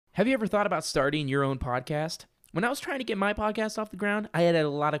Have you ever thought about starting your own podcast? When I was trying to get my podcast off the ground, I had a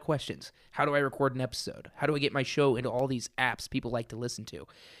lot of questions. How do I record an episode? How do I get my show into all these apps people like to listen to?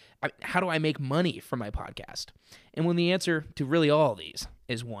 How do I make money from my podcast? And when the answer to really all of these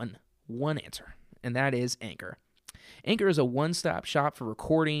is one answer, and that is Anchor. Anchor is a one-stop shop for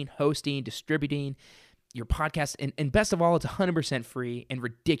recording, hosting, distributing your podcast, and best of all, it's 100% free and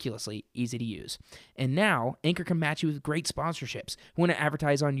ridiculously easy to use. And now, Anchor can match you with great sponsorships who want to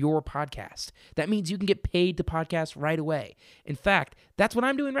advertise on your podcast. That means you can get paid to podcast right away. In fact, that's what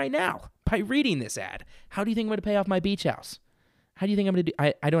I'm doing right now by reading this ad. How do you think I'm going to pay off my beach house? How do you think I'm going to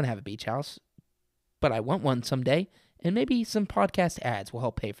do? I don't have a beach house, but I want one someday, and maybe some podcast ads will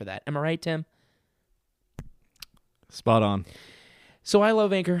help pay for that. Am I right, Tim? Spot on. So I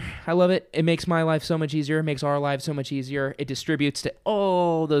love Anchor. I love it. It makes my life so much easier. It makes our lives so much easier. It distributes to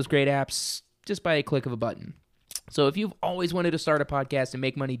all those great apps just by a click of a button. So if you've always wanted to start a podcast and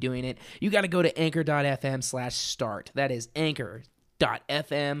make money doing it, you got to go to anchor.fm/start. That is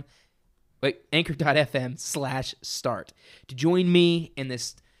anchor.fm/start to join me in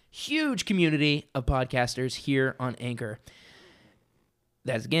this huge community of podcasters here on Anchor.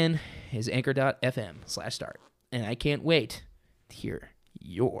 That again is anchor.fm/start. And I can't wait to hear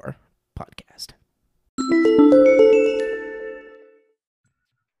your podcast.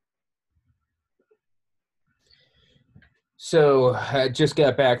 So I just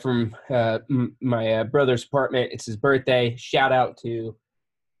got back from my brother's apartment. It's his birthday. Shout out to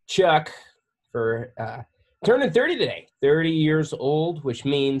Chuck for turning 30 today. 30 years old, which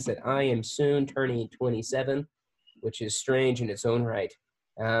means that I am soon turning 27, which is strange in its own right.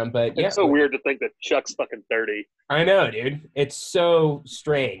 But yeah, it's so weird to think that Chuck's fucking 30. I know, dude. It's so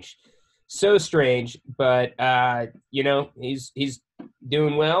strange. So strange, but he's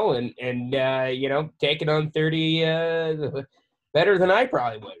doing well and taking on 30 better than I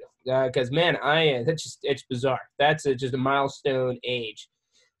probably would. Because man, it's bizarre. That's just a milestone age.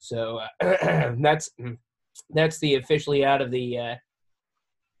 So that's the officially out of the.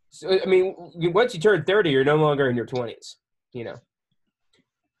 So I mean, once you turn 30, you're no longer in your 20s. You know.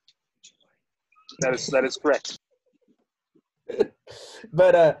 That is correct.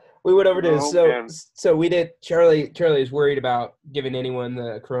 But we went over to so we did. Charlie is worried about giving anyone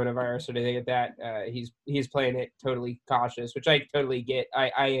the coronavirus or anything like that. He's playing it totally cautious, which I totally get.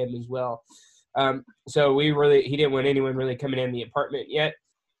 I am as well. So he didn't want anyone really coming in the apartment yet.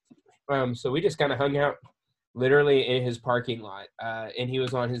 So we just kind of hung out literally in his parking lot, and he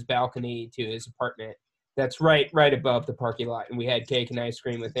was on his balcony to his apartment. That's right above the parking lot, and we had cake and ice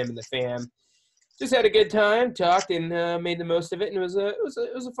cream with him and the fam. Just had a good time, talked, and made the most of it, and it was a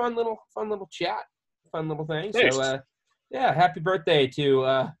fun little chat, fun little thing. Nice. So yeah, happy birthday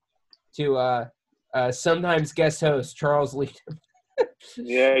to sometimes guest host Charles Lee.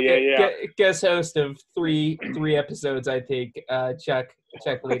 Yeah. Guest host of three episodes, I think. Chuck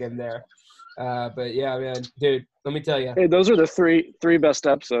Leadham there. But yeah, man, dude, let me tell you. Hey, those are the three best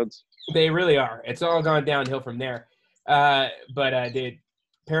episodes. They really are. It's all gone downhill from there. But dude,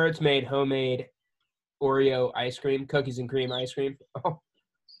 parents made homemade Oreo ice cream, cookies and cream ice cream.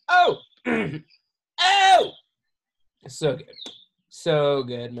 Oh, so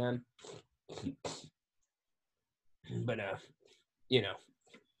good, man. But you know,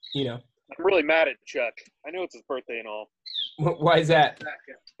 I'm really mad at Chuck. I know it's his birthday and all. why is that?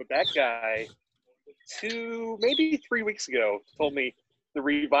 But that guy, maybe 3 weeks ago, told me the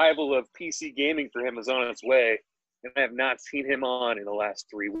revival of PC gaming for him is on its way. And I have not seen him on in the last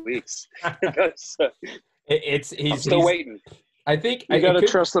 3 weeks. I'm still waiting. I think you got to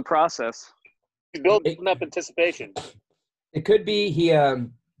trust the process. He's building up anticipation. It could be he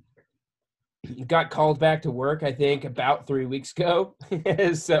got called back to work, I think, about 3 weeks ago.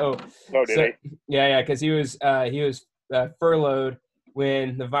 So he? Yeah, because he was furloughed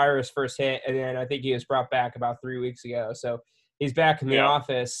when the virus first hit, and then I think he was brought back about 3 weeks ago. So he's back in the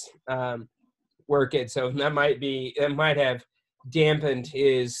office. Working, so that might have dampened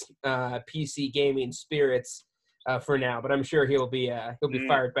his PC gaming spirits for now, but I'm sure he'll be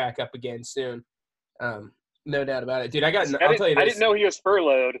fired back up again soon. No doubt about it, dude. I'll tell you this. I didn't know he was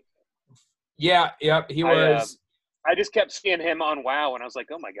furloughed. Yeah, yep, he was. I just kept seeing him on WoW, and I was like,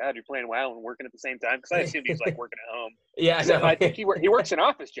 "Oh my God, you're playing WoW and working at the same time?" Because I assumed he was like working at home. Yeah, so I think he works an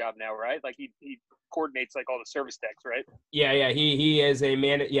office job now, right? Like he coordinates like all the service techs, right? Yeah. He is a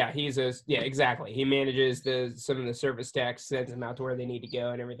man. Yeah, exactly. He manages some of the service techs, sends them out to where they need to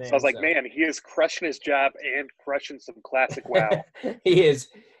go and everything. So I was like, man, he is crushing his job and crushing some classic WoW. He is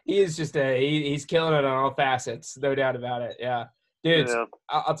just he's killing it on all facets, no doubt about it. Yeah. Dude, yeah.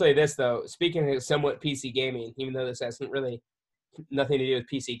 I'll tell you this, though. Speaking of somewhat PC gaming, even though this hasn't really nothing to do with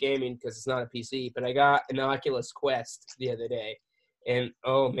PC gaming because it's not a PC, but I got an Oculus Quest the other day, and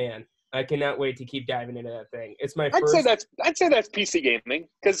oh man, I cannot wait to keep diving into that thing. It's my I'd say first. that's PC gaming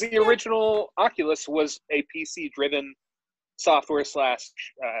because the original Oculus was a PC driven software slash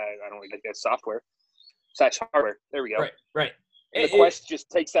I don't even guess software slash hardware. There we go. Right. And the Quest just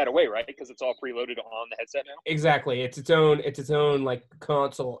takes that away, right? Because it's all preloaded on the headset now. Exactly. It's its own like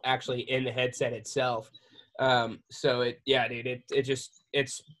console actually in the headset itself. So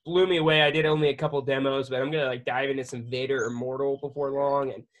it's blew me away. I did only a couple demos, but I'm gonna like dive into some Vader Immortal before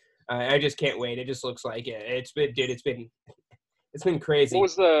long, and I just can't wait. It just looks like it. It's been crazy.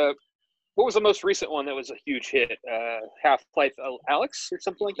 What was the most recent one that was a huge hit? Half-Life Alyx or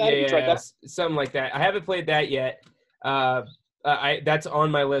something like that? Yeah, you tried that? something like that. I haven't played that yet. That's on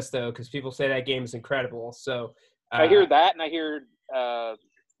my list though, because people say that game is incredible. So I hear that, and I hear the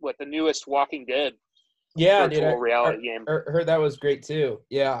newest Walking Dead virtual reality game. Heard that was great too.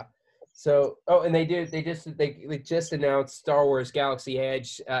 Yeah. So and they just announced Star Wars Galaxy's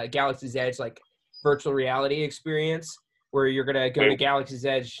Edge like virtual reality experience where you're gonna go to Galaxy's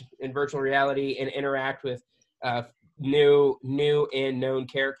Edge in virtual reality and interact with new and known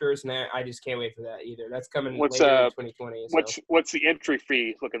characters, and I just can't wait for that either. That's coming later in 2020. So. What's the entry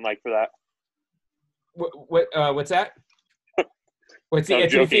fee looking like for that? What's that? What's the I'm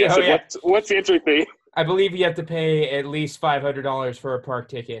entry joking. fee? Oh, yeah. What's the entry fee? I believe you have to pay at least $500 for a park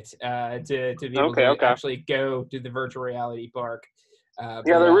ticket to be able to actually go to the virtual reality park.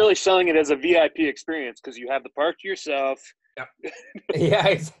 They're really selling it as a VIP experience because you have the park to yourself.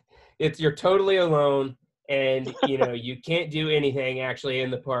 Yeah, you're totally alone, and you can't do anything actually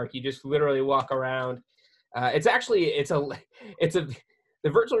in the park. You just literally walk around. The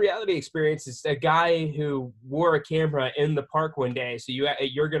virtual reality experience is a guy who wore a camera in the park one day. So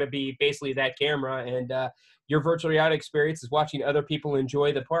you're going to be basically that camera, and your virtual reality experience is watching other people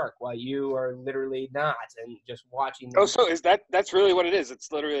enjoy the park while you are literally not, and just watching them. Oh, so that's really what it is?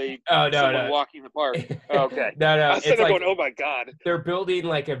 It's literally someone walking the park. Oh, okay. No. I was going, oh my God. They're building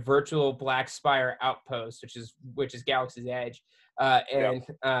like a virtual Black Spire outpost, which is Galaxy's Edge.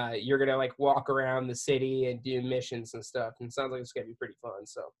 You're gonna like walk around the city and do missions and stuff, and it sounds like it's gonna be pretty fun.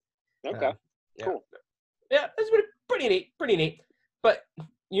 So, Cool. Yeah, that's pretty neat. But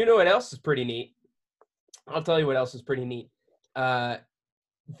you know what else is pretty neat? I'll tell you what else is pretty neat. The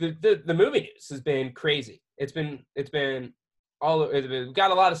movie news has been crazy. It's been we've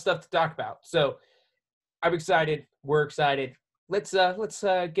got a lot of stuff to talk about. So I'm excited. We're excited. Let's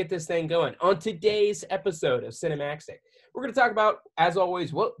get this thing going. On today's episode of Cinemaxtic, we're going to talk about, as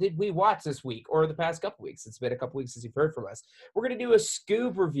always, what did we watch this week or the past couple weeks. It's been a couple weeks since you've heard from us. We're going to do a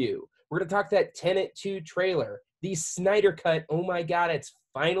Scoob review. We're going to talk that Tenet 2 trailer, the Snyder Cut. Oh my God, it's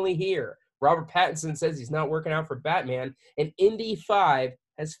finally here. Robert Pattinson says he's not working out for Batman, and Indy 5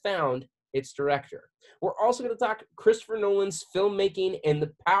 has found its director. We're also going to talk Christopher Nolan's filmmaking and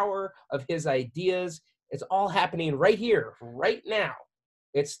the power of his ideas. It's all happening right here, right now.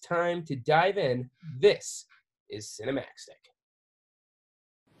 It's time to dive in. This is Cinemaxtic.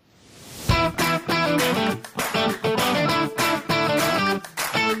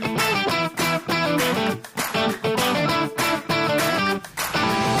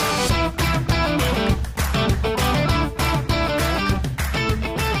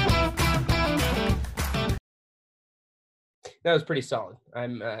 That was pretty solid.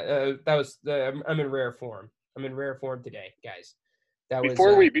 I'm in rare form. I'm in rare form today, guys.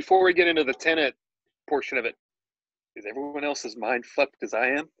 Before we get into the Tenet portion of it, is everyone else's mind fucked as I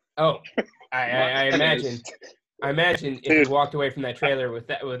am? Oh, I imagine. I imagine if you walked away from that trailer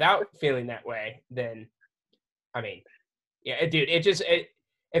without feeling that way, then, I mean, yeah, dude,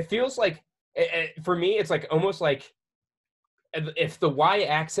 it feels like, for me, it's like almost like if the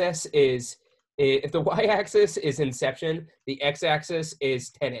y-axis is Inception, the x-axis is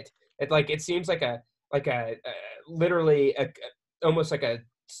Tenet. It seems like a literally almost like a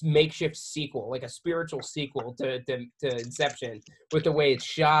makeshift sequel, like a spiritual sequel to Inception, with the way it's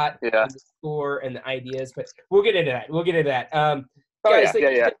shot, and the score and the ideas. But we'll get into that. Guys,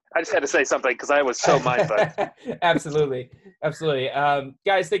 I just had to say something because I was so mind-fucked. Absolutely.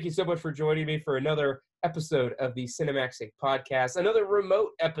 Guys, thank you so much for joining me for another episode of the Cinemaxtic Podcast, another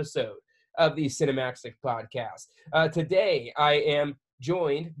remote episode of the Cinemaxtic Podcast. Today, I am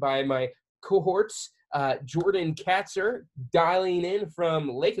joined by my cohorts, Jordan Katzer, dialing in from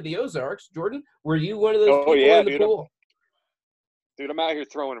Lake of the Ozarks. Jordan, were you one of those people in the pool? Dude, I'm out here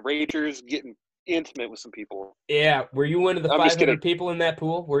throwing ragers, getting intimate with some people. Yeah, were you one of the 500 people in that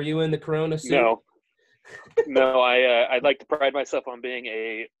pool? Were you in the Corona suit? No, I'd like to pride myself on being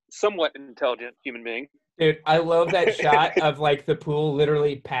a somewhat intelligent human being. Dude, I love that shot of like the pool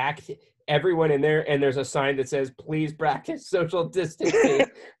literally packed, everyone in there, and there's a sign that says, "Please practice social distancing."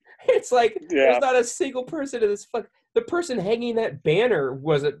 It's like there's Yeah. not a single person in this fuck. The person hanging that banner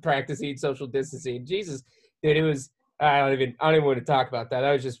wasn't practicing social distancing. Jesus, dude, it was. I don't even want to talk about that.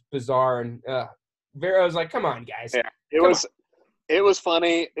 That was just bizarre and Vera was like, "Come on, guys." Yeah. It was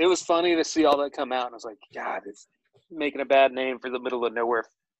funny. It was funny to see all that come out, and I was like, God, it's making a bad name for the middle of nowhere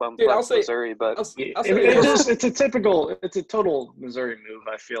Dude, I'll bumfuck say- Missouri. But I'll say this. It's a total Missouri move,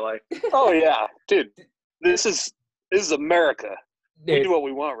 I feel like. oh yeah, dude, this is America. We Dude, do what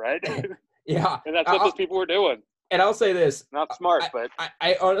we want, right? yeah, And that's what those people were doing. and I'll say this. Not smart, but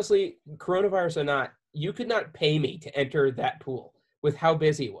I honestly, coronavirus or not, you could not pay me to enter that pool with how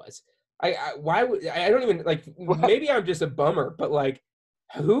busy it was. Why would I don't even like, maybe I'm just a bummer, but like,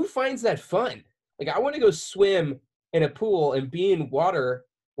 who finds that fun? Like, I want to go swim in a pool and be in water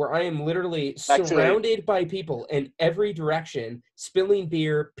where I am literally Actually- surrounded by people in every direction, spilling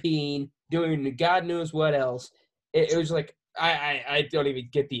beer, peeing, doing God knows what else. It was like, I don't even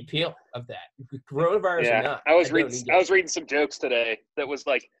get the appeal of that. Coronavirus or not. I was don't reading even get I it. was reading some jokes today that was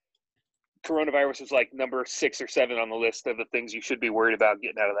like coronavirus was like number 6 or 7 on the list of the things you should be worried about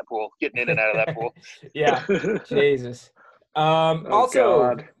getting out of that pool, getting in and out of that pool. Yeah, Jesus. Oh,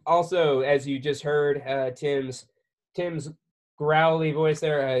 Also, God. as you just heard, Tim's growly voice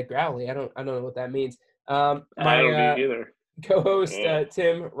there. Growly. I don't know what that means. I don't My need either. co-host Yeah.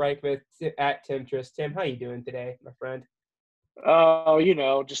 Tim Reichmuth at Timtress. Tim, how you doing today, my friend?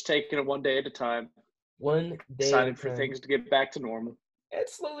 Oh, just taking it one day at a time. One day. Excited at a for time. things to get back to normal.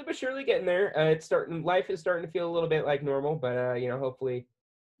 It's slowly but surely getting there. Life is starting to feel a little bit like normal, but hopefully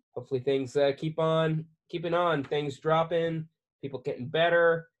things keeping on, things dropping, people getting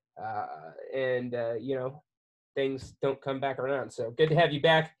better, and things don't come back around. So good to have you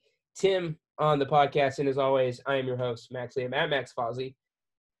back, Tim, on the podcast. And as always, I am your host, Max Liam, at Max Fozzie.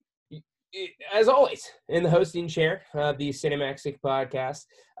 As always, in the hosting chair of the Cinemaxic podcast.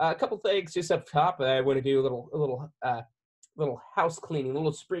 A couple things just up top. I want to do a little house cleaning, a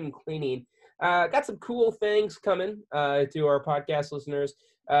little spring cleaning. Got some cool things coming to our podcast listeners.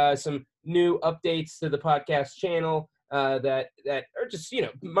 Some new updates to the podcast channel that are just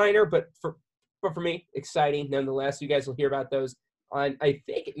minor, but for me exciting nonetheless. You guys will hear about those on, I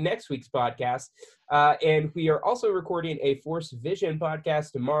think, next week's podcast. And we are also recording a Force Vision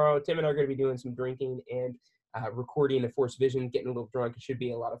podcast tomorrow. Tim and I are going to be doing some drinking and recording a Force Vision, getting a little drunk. It should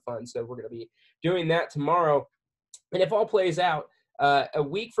be a lot of fun. So we're going to be doing that tomorrow. And if all plays out, a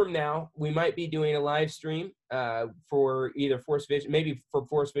week from now, we might be doing a live stream for either Force Vision, maybe for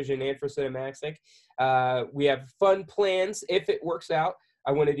Force Vision and for Cinemaxic. We have fun plans if it works out.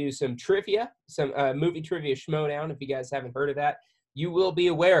 I want to do some trivia, some movie trivia schmodown. If you guys haven't heard of that, you will be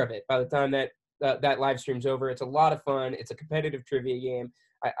aware of it by the time that live stream's over. It's a lot of fun. It's a competitive trivia game.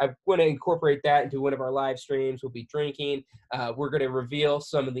 I want to incorporate that into one of our live streams. We'll be drinking. We're going to reveal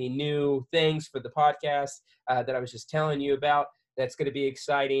some of the new things for the podcast that I was just telling you about. That's going to be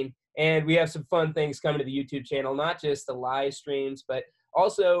exciting. And we have some fun things coming to the YouTube channel, not just the live streams, but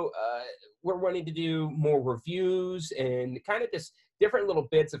also we're wanting to do more reviews and kind of just different little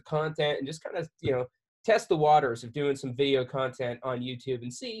bits of content and just kind of, test the waters of doing some video content on YouTube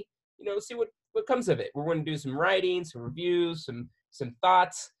and see what comes of it. We're going to do some writing, some reviews, some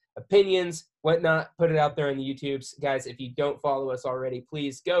thoughts, opinions, whatnot, put it out there on the YouTubes. Guys, if you don't follow us already,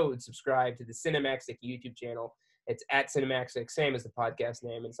 please go and subscribe to the Cinemaxic YouTube channel. It's at Cinemaxic, same as the podcast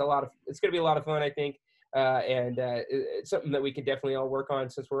name. It's going to be a lot of fun, I think. And it's something that we could definitely all work on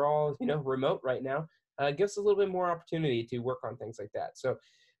since we're all, remote right now. Gives us a little bit more opportunity to work on things like that. So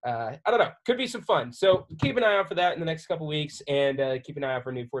I don't know, could be some fun. So keep an eye out for that in the next couple weeks, and keep an eye out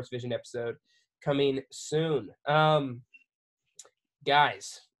for a new Force Vision episode coming soon.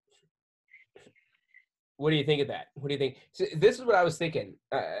 Guys, what do you think of that? What do you think? So this is what I was thinking.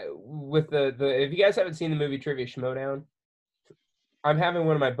 With the if you guys haven't seen the movie Trivia Schmodown, I'm having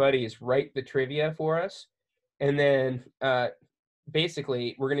one of my buddies write the trivia for us, and then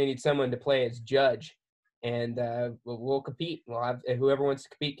basically we're gonna need someone to play as judge, and we'll compete. We'll have whoever wants to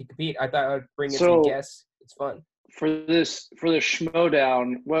compete can compete. I thought I'd bring in some guests. It's fun. For the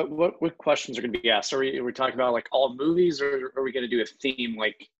Schmodown, what questions are going to be asked? Are we talking about like all movies, or are we going to do a theme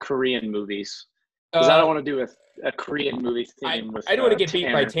like Korean movies? Because I don't want to do a Korean movie theme. I don't want to get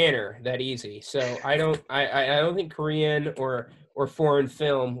beat by Tanner that easy. So I don't think Korean or foreign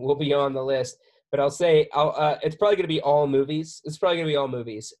film will be on the list. But I'll say it's probably going to be all movies. It's probably going to be all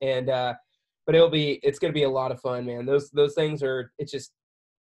movies, and but it's going to be a lot of fun, man. Those things are.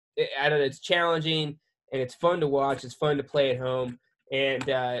 I don't know. It's challenging and it's fun to watch. It's fun to play at home, And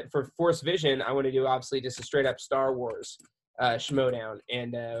for Force Vision, I want to do obviously just a straight up Star Wars schmodown,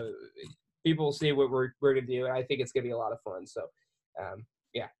 and people will see what we're going to do. I think it's going to be a lot of fun. So,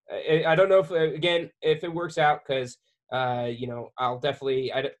 yeah, I don't know if if it works out, because I'll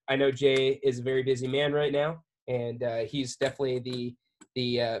definitely. I know Jay is a very busy man right now, and he's definitely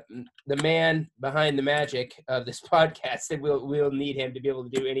the man behind the magic of this podcast, and we'll need him to be able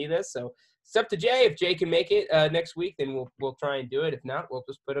to do any of this. So it's up to Jay. If Jay can make it next week, then we'll try and do it. If not, we'll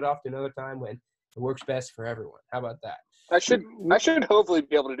just put it off to another time when it works best for everyone. How about that? I should hopefully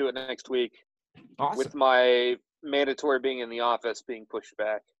be able to do it next week. Awesome. With my mandatory being in the office being pushed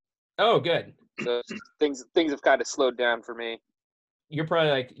back. Oh, good. So things have kind of slowed down for me. You're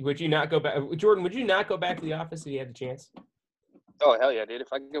probably like, would you not go back, Jordan? Would you not go back to the office if you had the chance? Oh, hell yeah, dude!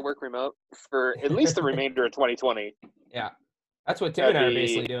 If I could work remote for at least the remainder of 2020. Yeah, that's what Tim and I are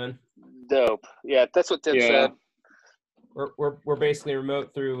basically doing. Dope. Yeah, that's what Tim said. We're basically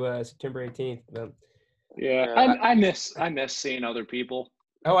remote through September 18th. But, I miss seeing other people.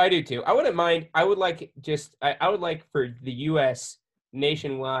 Oh, I do too. I wouldn't mind. I would like for the U.S.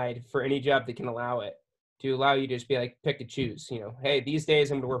 nationwide, for any job that can allow it, to allow you to just be like, pick and choose. Hey, these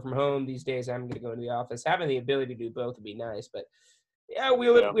days I'm going to work from home. These days I'm going to go into the office. Having the ability to do both would be nice. But yeah, we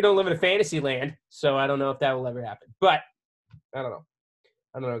don't live in a fantasy land, so I don't know if that will ever happen. But I don't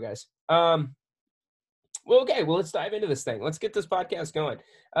know, guys. Well, okay. Well, let's dive into this thing. Let's get this podcast going.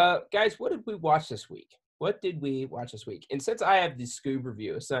 Guys, what did we watch this week? And since I have the Scoob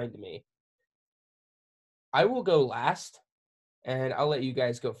review assigned to me, I will go last, and I'll let you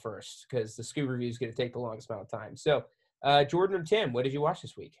guys go first, because the Scoob review is going to take the longest amount of time. So, Jordan or Tim, what did you watch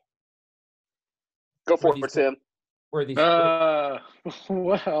this week? Go for it, Tim. Or these?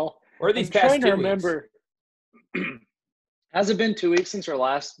 Well, or these I'm past trying 2 to weeks? remember. Has it been 2 weeks since our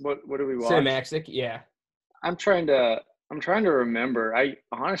last? What did we watch? Cinemaxic, yeah. I'm trying to remember. I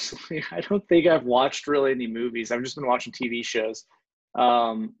honestly, I don't think I've watched really any movies. I've just been watching TV shows,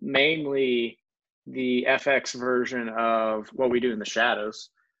 mainly the FX version of What We Do in the Shadows.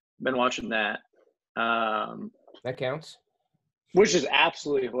 Been watching that. That counts. Which is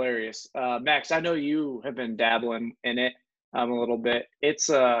absolutely hilarious. Max, I know you have been dabbling in it a little bit. It's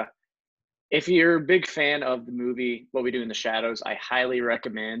if you're a big fan of the movie What We Do in the Shadows, I highly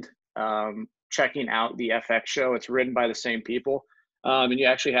recommend checking out the FX show. It's written by the same people, and you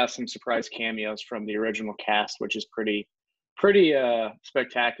actually have some surprise cameos from the original cast, which is pretty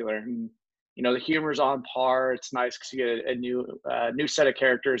spectacular. And, the humor's on par. It's nice because you get a new set of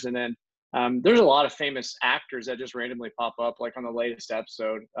characters, and then there's a lot of famous actors that just randomly pop up. Like on the latest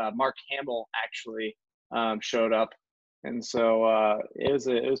episode, Mark Hamill actually showed up, and so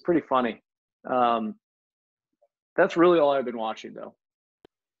it was pretty funny. That's really all I've been watching, though.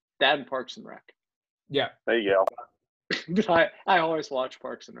 That and Parks and Rec. Yeah. There you go. But I always watch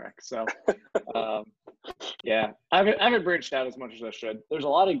Parks and Rec, so yeah, I haven't branched out as much as I should. There's a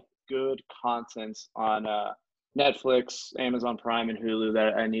lot of good content on Netflix, Amazon Prime, and Hulu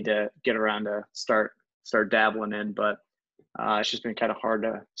that I need to get around to start dabbling in, but it's just been kind of hard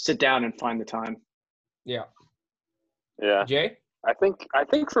to sit down and find the time. Yeah. Jay? I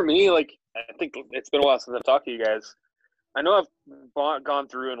think for me, I think it's been a while since I've talked to you guys. I know I've gone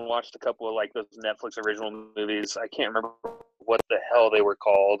through and watched a couple of those Netflix original movies. I can't remember what the hell they were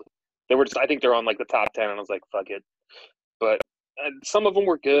called. They were I think they're on the top 10, and I was like, fuck it. But some of them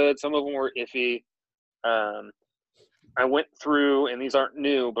were good. Some of them were iffy. I went through, and these aren't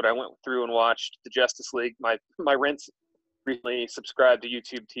new, but I went through and watched the Justice League. My rents recently subscribed to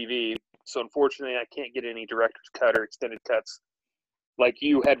YouTube TV, so unfortunately I can't get any director's cut or extended cuts like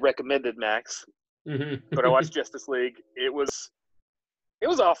you had recommended, Max. Mm-hmm. But I watched Justice League. It was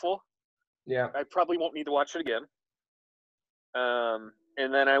awful. Yeah. I probably won't need to watch it again.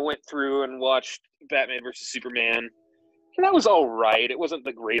 And then I went through and watched Batman versus Superman. And that was all right. It wasn't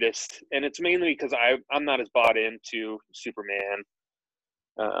the greatest. And it's mainly because I'm not as bought into Superman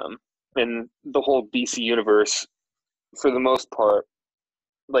and the whole DC universe for the most part,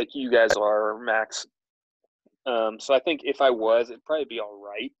 like you guys are, Max. So I think if I was, it'd probably be all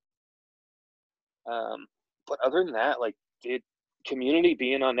right. But other than that, Community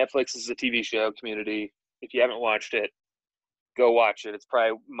being on Netflix is a TV show. Community, if you haven't watched it, go watch it. It's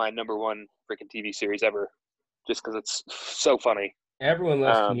probably my number one freaking TV series ever, just because it's so funny. Everyone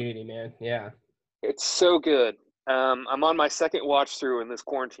loves Community, man. Yeah. It's so good. I'm on my second watch through in this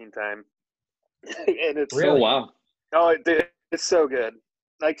quarantine time. And it's Really? Oh, wow. Oh, it's so good.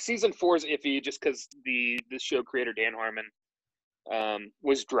 Season 4 is iffy just because the show creator Dan Harmon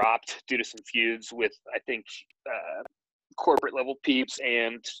was dropped due to some feuds with, I think, corporate level peeps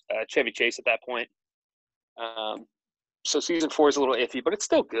and Chevy Chase at that point. so season 4 is a little iffy, but it's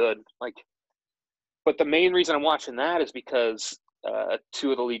still good. Like, but the main reason I'm watching that is because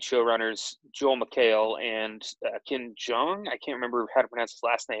two of the lead showrunners, Joel McHale and Ken Jeong, I can't remember how to pronounce his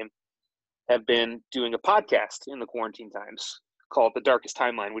last name, have been doing a podcast in the quarantine times called The Darkest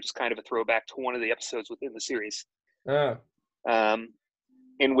Timeline, which is kind of a throwback to one of the episodes within the series. Oh.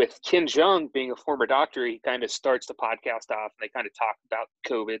 And with Ken Jeong being a former doctor, he kind of starts the podcast off, and they kind of talk about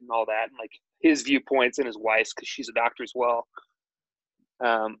COVID and all that, and like his viewpoints and his wife's, because she's a doctor as well.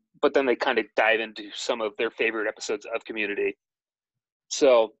 But then they kind of dive into some of their favorite episodes of Community.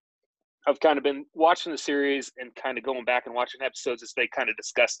 So I've kind of been watching the series and kind of going back and watching episodes as they kind of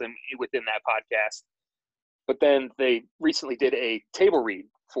discuss them within that podcast. But then they recently did a table read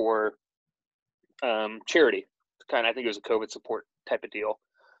for charity. Kind of, I think it was a COVID support type of deal.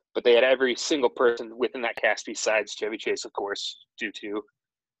 But they had every single person within that cast besides Chevy Chase, of course, due to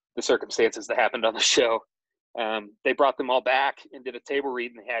the circumstances that happened on the show. They brought them all back and did a table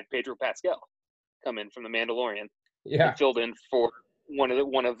read, and they had Pedro Pascal come in from The Mandalorian. Yeah. And filled in for one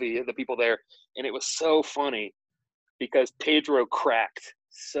of the people there, and it was so funny because Pedro cracked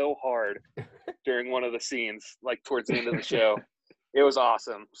so hard during one of the scenes, like towards the end of the show. It was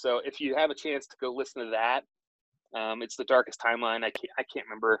awesome. So if you have a chance to go listen to that, it's The Darkest Timeline. I can't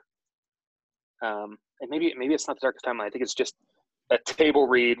remember. And maybe it's not The Darkest Timeline. I think it's just a table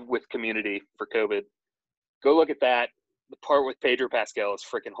read with Community for COVID. Go look at that. The part with Pedro Pascal is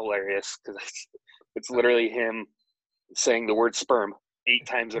freaking hilarious because it's literally him saying the word sperm 8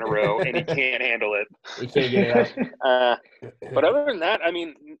 times in a row, and he can't handle it. You can't get it out. But other than that, I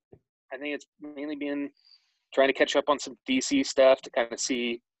mean, I think it's mainly been trying to catch up on some DC stuff to kind of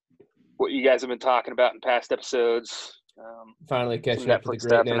see what you guys have been talking about in past episodes. Finally catching up to the Netflix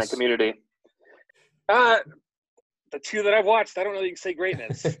stuff and that greatness. Community. The two that I've watched, I don't know if you can say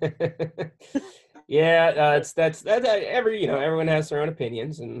greatness. Yeah, that's everyone has their own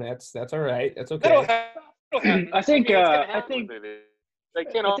opinions, and that's all right. That's okay. I think they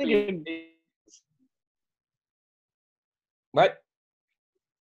can't all be. What?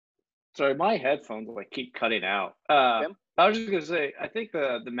 Sorry, my headphones like keep cutting out. I was just gonna say, I think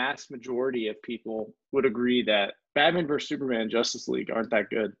the mass majority of people would agree that Batman vs Superman and Justice League aren't that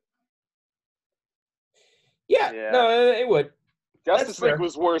good. Yeah. No, it would. Justice League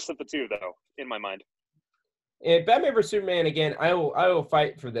was worse of the two, though, in my mind. Batman vs Superman, again, I will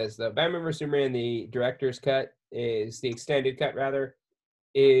fight for this though. Batman vs Superman, the director's cut, is the extended cut rather,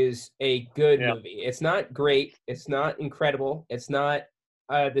 is a good movie. It's not great. It's not incredible. It's not.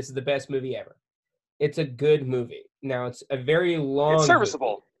 This is the best movie ever. It's a good movie. Now it's a very long. It's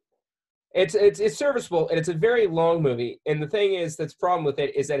serviceable. Movie. It's serviceable, and it's a very long movie. And the thing is, that's the problem with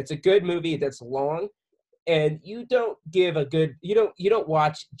it is that it's a good movie that's long, and you don't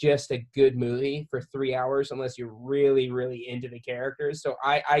watch just a good movie for 3 hours unless you're really, really into the characters. So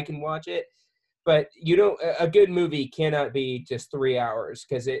I can watch it, but a good movie cannot be just 3 hours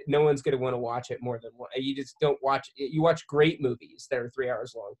because no one's going to want to watch it more than one. You just don't watch it. You watch great movies that are 3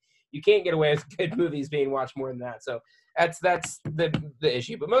 hours long. You can't get away with good movies being watched more than that. So that's the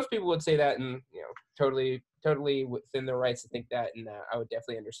issue. But most people would say that, and totally within their rights to think that, and I would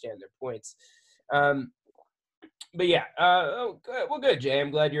definitely understand their points. But yeah, well, good, Jay.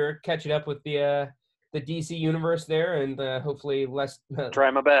 I'm glad you're catching up with the DC universe there, and hopefully less. Try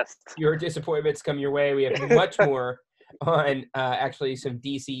my best. Your disappointments come your way. We have much more on actually some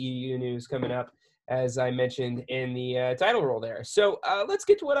DCEU news coming up, as I mentioned in the title roll there. So let's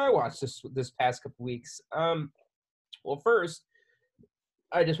get to what I watched this past couple weeks. Well, first,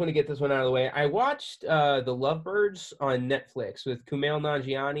 I just want to get this one out of the way. I watched The Lovebirds on Netflix with Kumail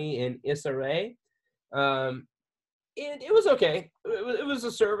Nanjiani and Issa Rae. And it was okay. It was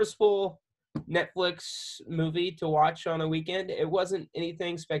a serviceable Netflix movie to watch on a weekend. It wasn't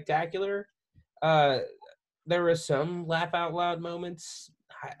anything spectacular. There were some laugh out loud moments,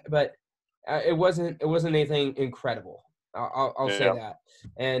 but it wasn't anything incredible. I'll say that.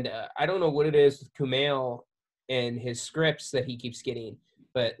 And I don't know what it is with Kumail and his scripts that he keeps getting,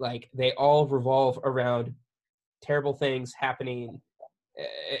 but like they all revolve around terrible things happening.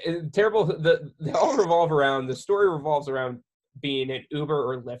 Terrible. They all revolve around. The story revolves around being an Uber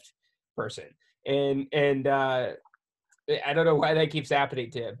or Lyft person, and I don't know why that keeps happening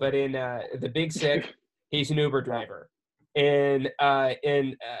to him. But in The Big Sick, he's an Uber driver, and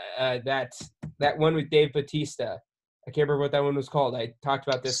that one with Dave Bautista, I can't remember what that one was called. I talked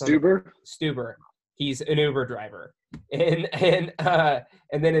about this. Stuber. He's an Uber driver, and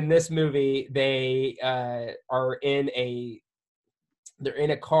then in this movie they are they're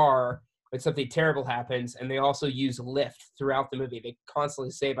in a car, but something terrible happens, and they also use Lyft throughout the movie. They constantly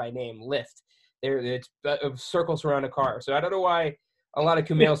say by name Lyft. It's circles around a car. So I don't know why a lot of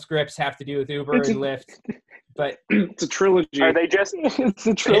Kumail scripts have to do with Uber and Lyft, but it's a trilogy. Are they just? It's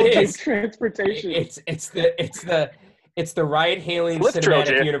a trilogy is. of transportation. it's the ride-hailing Lyft cinematic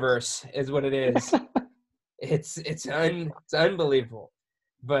trilogy. universe is what it is. It's unbelievable.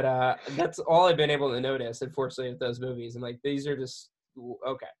 But that's all I've been able to notice, unfortunately, with those movies. And like, these are just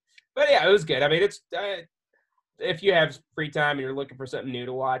okay. But yeah, it was good. I mean, it's if you have free time and you're looking for something new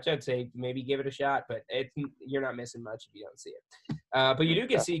to watch, I'd say maybe give it a shot. But you're not missing much if you don't see it. But you do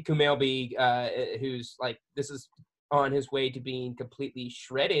get to see Kumail B, who's like, this is on his way to being completely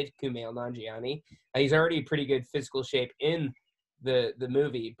shredded Kumail Nanjiani. He's already in pretty good physical shape in the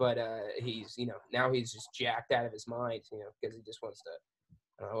movie, but he's, now he's just jacked out of his mind, because he just wants to.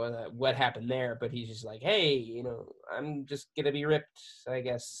 I don't know what happened there, but he's just like, hey, I'm just gonna be ripped, I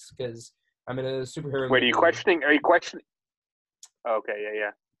guess, because I'm in a superhero movie. Wait, are you questioning? Okay,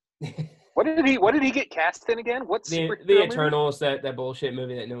 yeah. What did he get cast in again? What's the Eternals, that bullshit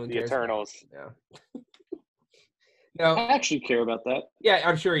movie that no one cares about. Eternals. Yeah. No, I actually care about that. Yeah,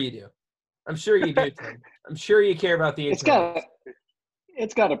 I'm sure you do. I'm sure you do, Tim. I'm sure you care about the Eternals.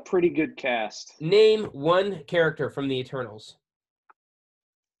 It's got a pretty good cast. Name one character from the Eternals.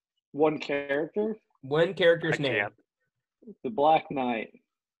 One character? One character's name. Can't. The Black Knight.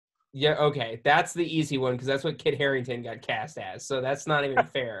 Yeah, okay. That's the easy one because that's what Kit Harington got cast as. So that's not even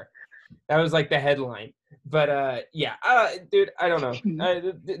fair. That was like the headline. But yeah, dude, I don't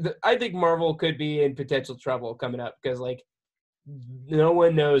know. I think Marvel could be in potential trouble coming up because like no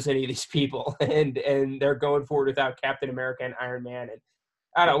one knows any of these people, and they're going forward without Captain America and Iron Man, and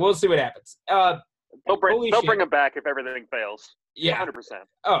I don't know. We'll see what happens. They'll bring him back if everything fails. Yeah, 100%.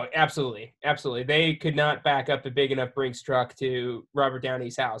 Oh, absolutely. They could not back up a big enough Brinks truck to Robert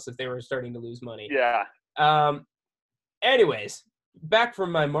Downey's house if they were starting to lose money. Yeah. Anyways, back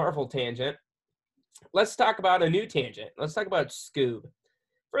from my Marvel tangent, let's talk about a new tangent. Let's talk about Scoob.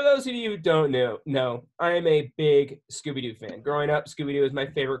 For those of you who don't know, I am a big Scooby-Doo fan. Growing up, Scooby-Doo is my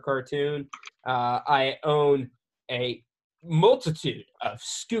favorite cartoon. I own a multitude of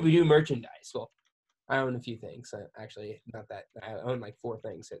Scooby-Doo merchandise. Well, I own a few things. Actually, not that. I own like 4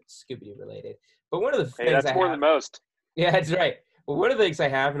 things that's Scooby-Doo related. But one of the things that's more than most. Yeah, that's right. Well, one of the things I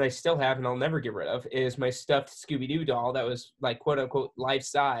have, and I still have, and I'll never get rid of, is my stuffed Scooby-Doo doll that was like quote-unquote life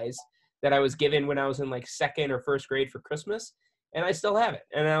size that I was given when I was in like 2nd or 1st grade for Christmas, and I still have it,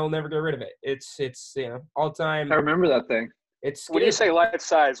 and I will never get rid of it. It's all time. I remember that thing. It's when you say life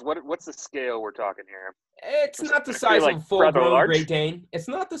size, what's the scale we're talking here? It's not the size of a full-grown Great Dane. It's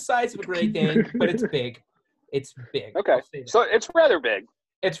not the size of a Great Dane, but it's big. It's big. Okay, so it's rather big.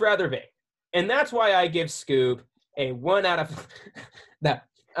 It's rather big, and that's why I give Scoob a 1 out of no.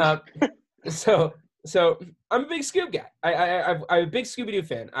 So I'm a big Scoob guy. I'm a big Scooby-Doo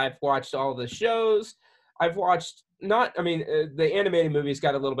fan. I've watched all the shows. I've watched the animated movies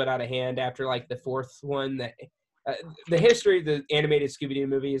got a little bit out of hand after like the 4th one. That the history of the animated Scooby-Doo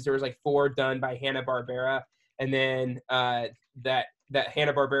movies, there was like 4 done by Hanna-Barbera, and then that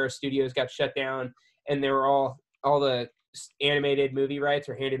Hanna-Barbera studios got shut down, and they were all the animated movie rights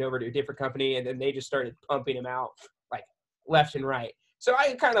were handed over to a different company, and then they just started pumping them out like left and right. So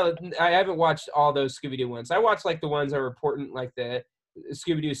I haven't watched all those Scooby-Doo ones. I watched like the ones that were important, like the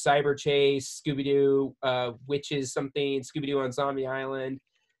Scooby-Doo Cyber Chase, Scooby-Doo Witches something, Scooby-Doo on Zombie Island.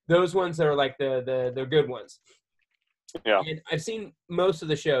 Those ones that are like the good ones. Yeah. And I've seen most of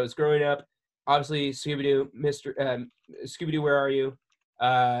the shows growing up. Obviously, Scooby-Doo, Scooby-Doo, Where Are You?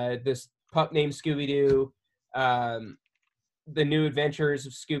 This pup named Scooby-Doo. The New Adventures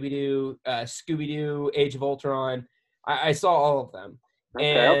of Scooby-Doo, Scooby-Doo, Age of Ultron. I saw all of them.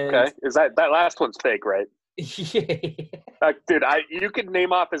 Okay. Is that last one's fake, right? Yeah. Dude, you could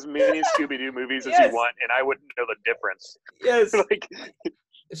name off as many Scooby-Doo movies as you want, and I wouldn't know the difference. Yes. Like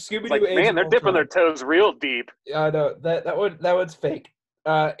Scooby-Doo. Like, man, they're dipping their toes real deep. No, that one's fake.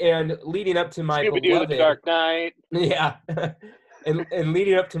 And leading up to my Scooby-Doo, beloved The Dark Knight. Yeah, and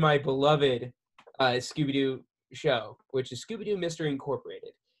leading up to my beloved Scooby-Doo show, which is Scooby-Doo Mystery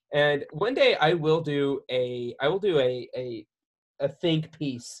Incorporated. And one day I will do a think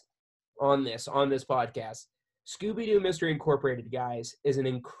piece on this podcast. Scooby-Doo Mystery Incorporated, guys, is an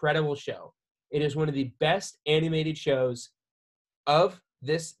incredible show. It is one of the best animated shows of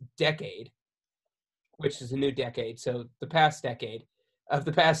this decade, which is a new decade, so the past decade,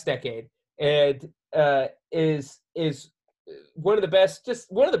 and is one of the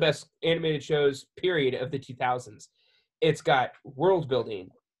best animated shows, period, of the 2000s. It's got world building,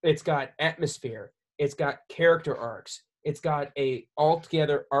 it's got atmosphere, it's got character arcs, it's got a arc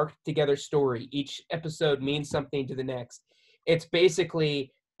together story. Each episode means something to the next. It's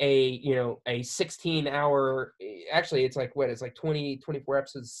basically a 16-hour, actually it's like 24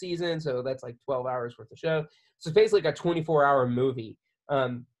 episodes a season, so that's like 12 hours worth of show. So it's basically like a 24-hour movie.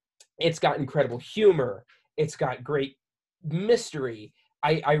 It's got incredible humor. It's got great mystery.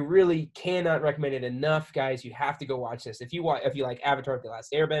 I really cannot recommend it enough, guys. You have to go watch this. If you like Avatar: The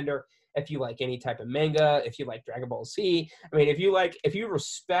Last Airbender, if you like any type of manga, if you like Dragon Ball Z, I mean, if you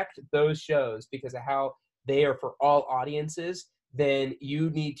respect those shows because of how they are for all audiences, then you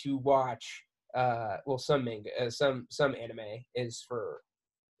need to watch some manga, some anime is for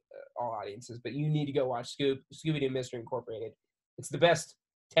all audiences, but you need to go watch Scooby-Doo Mystery Incorporated. It's the best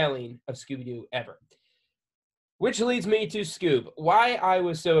telling of Scooby-Doo ever. Which leads me to Scoob. Why I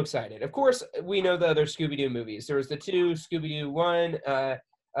was so excited. Of course, we know the other Scooby-Doo movies. There was the two, Scooby-Doo 1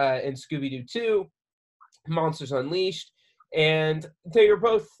 and Scooby-Doo 2, Monsters Unleashed, and they were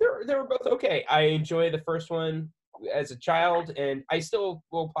both okay. I enjoy the first one as a child, and I still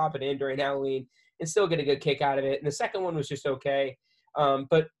will pop it in during Halloween and still get a good kick out of it. And the second one was just okay.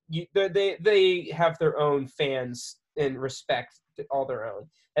 But they have their own fans and respect all their own.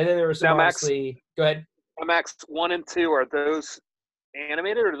 And then there was some, Max, obviously, go ahead. Max 1 and 2, are those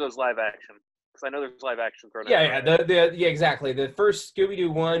animated or are those live action? Because I know there's live action thrown in. Yeah, exactly. The first Scooby-Doo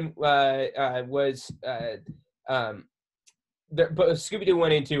 1 was both Scooby-Doo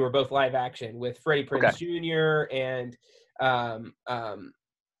 1 and 2 were both live action with Freddie Prinze Jr. and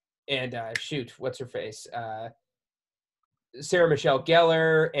what's her face? Sarah Michelle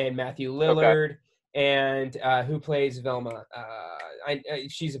Gellar and Matthew Lillard, and who plays Velma.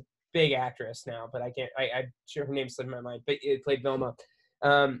 She's a big actress now, but I'm sure her name slipped my mind, but it played Velma.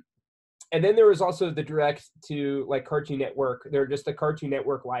 And then there was also the direct to like Cartoon Network. They're just the Cartoon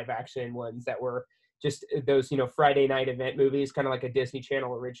Network live action ones that were just those, Friday night event movies, kind of like a Disney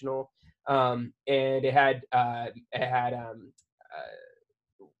Channel original. And it had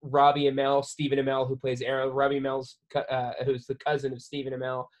Robbie Amell, Stephen Amell, who plays Arrow. Robbie Amell's who's the cousin of Stephen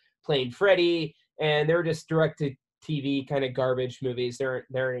Amell, playing Freddy. And they're just direct to TV kind of garbage movies. They aren't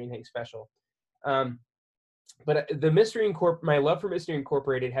anything special. But my love for Mystery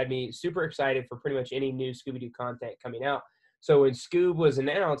Incorporated had me super excited for pretty much any new Scooby-Doo content coming out. So when Scoob was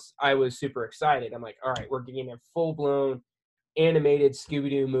announced, I was super excited. I'm like, all right, we're getting a full-blown animated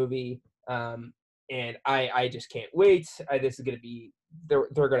Scooby-Doo movie. And I just can't wait. This is going to be, they're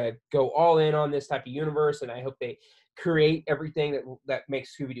going to go all in on this type of universe. And I hope they create everything that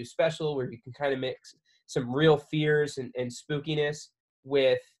makes Scooby-Doo special, where you can kind of mix some real fears and spookiness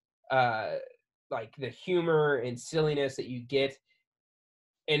with like the humor and silliness that you get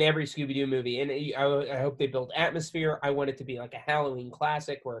in every Scooby-Doo movie. And I hope they build atmosphere. I want it to be like a Halloween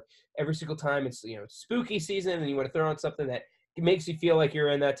classic where every single time it's, spooky season and you want to throw on something that makes you feel like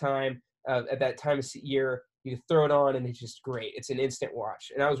you're in that time, at that time of year. You can throw it on and it's just great. It's an instant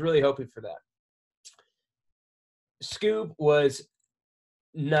watch. And I was really hoping for that. Scoob was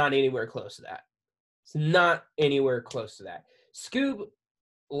not anywhere close to that. It's not anywhere close to that. Scoob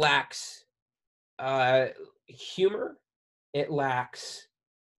lacks humor. It lacks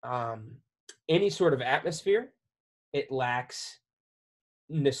any sort of atmosphere. It lacks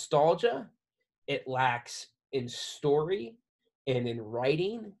nostalgia. It lacks in story and in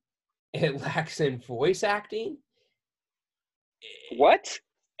writing. It lacks in voice acting. What?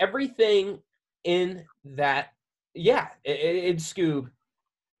 Everything in that, in Scoob,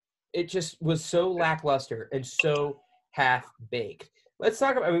 it just was so lackluster and so half-baked. Let's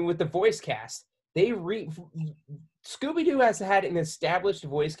talk about, with the voice cast, Scooby-Doo has had an established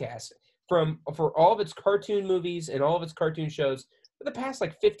voice cast for all of its cartoon movies and all of its cartoon shows for the past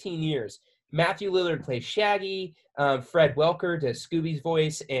 15 years. Matthew Lillard plays Shaggy. Fred Welker does Scooby's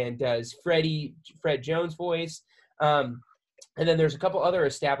voice and does Fred Jones' voice. And then there's a couple other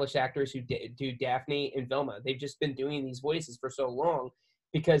established actors who do Daphne and Velma. They've just been doing these voices for so long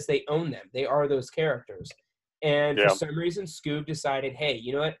because they own them. They are those characters. And for some reason, Scoob decided, hey,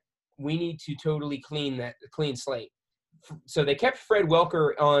 you know what? We need to totally clean slate. So they kept Fred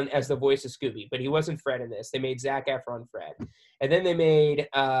Welker on as the voice of Scooby, but he wasn't Fred in this. They made Zac Efron Fred. And then they made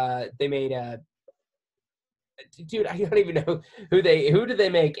dude, I don't even know who did they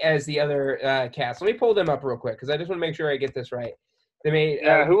make as the other cast. Let me pull them up real quick because I just want to make sure I get this right. They made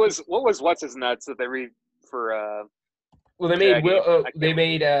what's his nuts that they read for well, they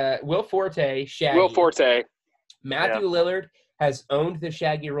made Will Forte, Shaggy. Will Forte. Matthew Lillard has owned the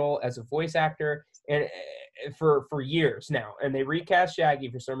Shaggy role as a voice actor and for years now, and they recast Shaggy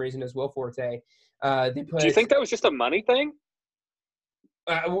for some reason as Will Forte. Do you think that was just a money thing?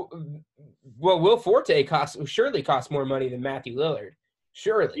 Well, Will Forte surely cost more money than Matthew Lillard.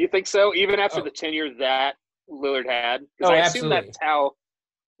 Surely. You think so? Even after the tenure that Lillard had? Oh, I absolutely. assume that's how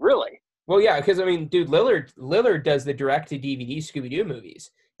Really? Well, yeah, because I mean, dude, Lillard does the direct-to-DVD Scooby-Doo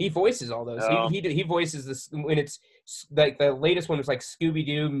movies. He voices all those. No. He voices this when it's like the latest one was like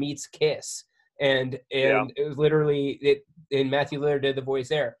Scooby-Doo meets Kiss, and Yeah. it was literally it. And Matthew Lillard did the voice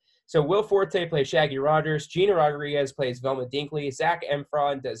there. So Will Forte plays Shaggy Rogers, Gina Rodriguez plays Velma Dinkley, Zac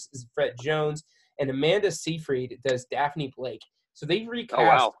Efron does Fred Jones, and Amanda Seyfried does Daphne Blake. So they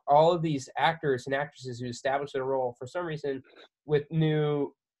recast all of these actors and actresses who established their role for some reason with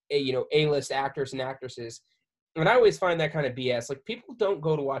new, A-list actors and actresses. And I always find that kind of BS. Like, people don't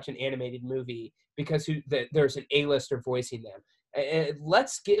go to watch an animated movie because there's an A-lister voicing them. And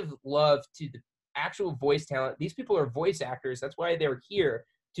let's give love to the actual voice talent. These people are voice actors. That's why they're here,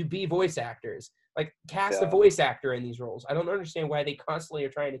 to be voice actors. Like, cast a voice actor in these roles. I don't understand why they constantly are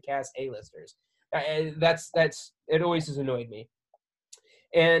trying to cast A-listers. It always has annoyed me.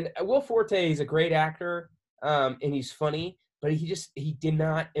 And Will Forte is a great actor, and he's funny, but he did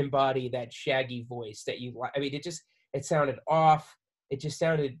not embody that Shaggy voice that you like. I mean, it sounded off. It just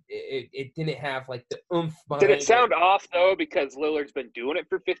sounded, it didn't have like the oomph behind it. Did it sound off though because Lillard's been doing it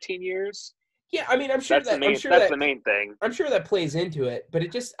for 15 years? Yeah, I mean, I'm sure that's the main thing. I'm sure that plays into it, but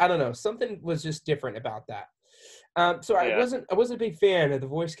it just, I don't know, something was just different about that. So I wasn't a big fan of the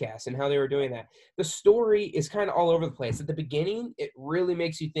voice cast and how they were doing that. The story is kind of all over the place. At the beginning, it really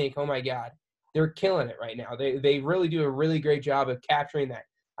makes you think, oh my God, they're killing it right now. They really do a really great job of capturing that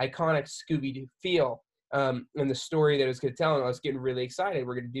iconic Scooby-Doo feel and the story that it was going to tell. And I was getting really excited.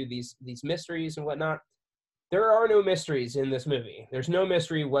 We're going to do these mysteries and whatnot. There are no mysteries in this movie. There's no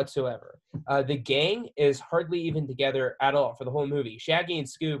mystery whatsoever. The gang is hardly even together at all for the whole movie. Shaggy and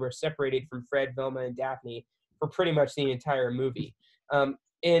Scoob are separated from Fred, Velma, and Daphne for pretty much the entire movie. And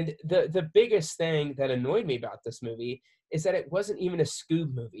the biggest thing that annoyed me about this movie is that it wasn't even a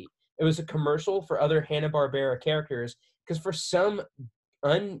Scoob movie. It was a commercial for other Hanna-Barbera characters, because for some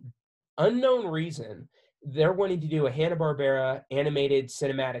unknown reason, they're wanting to do a Hanna-Barbera animated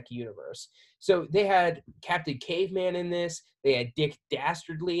cinematic universe. So they had Captain Caveman in this. They had Dick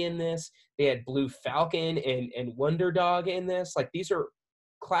Dastardly in this. They had Blue Falcon and Wonder Dog in this. Like, these are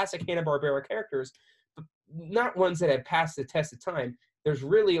classic Hanna-Barbera characters, but not ones that have passed the test of time. There's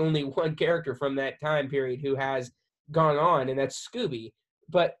really only one character from that time period who has gone on, and that's Scooby.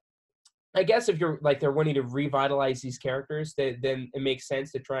 But I guess if you're like, they're wanting to revitalize these characters, then it makes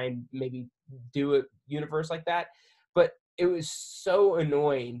sense to try and maybe do a universe like that. But it was so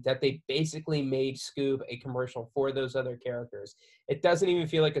annoying that they basically made Scoob a commercial for those other characters. It doesn't even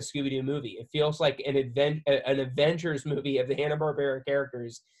feel like a Scooby-Doo movie. It feels like an Avengers movie of the Hanna-Barbera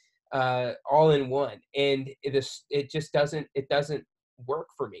characters all in one. And it just doesn't work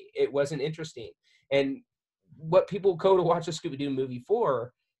for me. It wasn't interesting. And what people go to watch a Scooby-Doo movie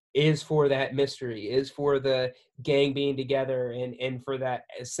for is for that mystery, is for the gang being together and for that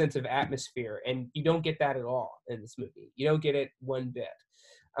sense of atmosphere. And you don't get that at all in this movie. You don't get it one bit.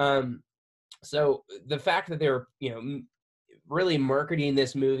 So the fact that they're, really marketing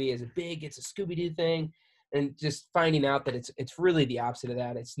this movie as it's a Scooby-Doo thing, and just finding out that it's really the opposite of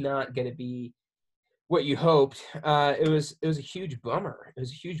that. It's not going to be what you hoped. It was a huge bummer. It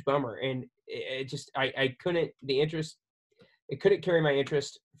was a huge bummer. And it just, I couldn't, it couldn't carry my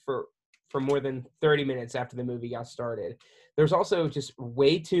interest for more than 30 minutes after the movie got started. There's also just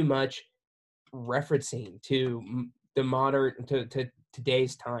way too much referencing to the modern, to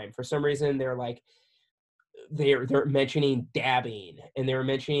today's time. For some reason, they're like, they're mentioning dabbing, and they're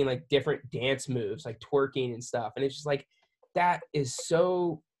mentioning like different dance moves, like twerking and stuff. And it's just like, that is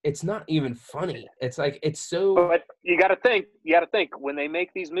so, it's not even funny. It's like, it's so. But you got to think when they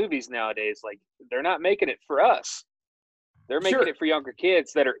make these movies nowadays, like, they're not making it for us. They're making it for younger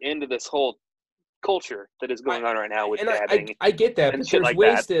kids that are into this whole culture that is going on right now with dabbing. I get that, but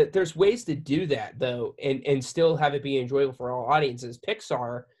there's ways to do that though, and still have it be enjoyable for all audiences.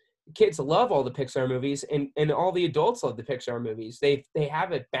 Pixar, kids love all the Pixar movies, and all the adults love the Pixar movies. They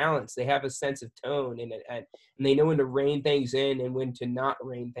have a balance. They have a sense of tone, and they know when to rein things in and when to not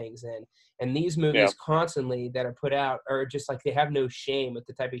rein things in. And these movies constantly that are put out are just like, they have no shame with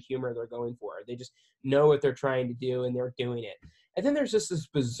the type of humor they're going for. They just know what they're trying to do, and they're doing it. And then there's just this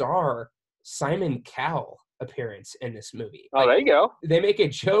bizarre Simon Cowell appearance in this movie. Oh, there you go. They make a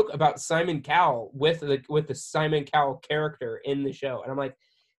joke about Simon Cowell with the Simon Cowell character in the show, and I'm like,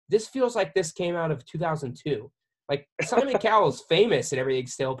 this feels like this came out of 2002. Like, Simon Cowell's famous and everything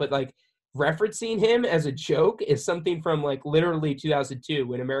still, but like, referencing him as a joke is something from like literally 2002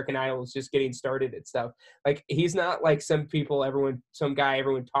 when American Idol was just getting started and stuff. Like, he's not like some guy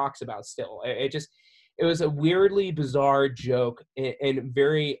everyone talks about still. It was a weirdly bizarre joke and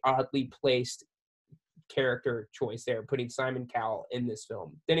very oddly placed character choice there, putting Simon Cowell in this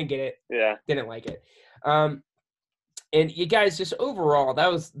film. Didn't get it. Yeah. Didn't like it. And you guys, just overall,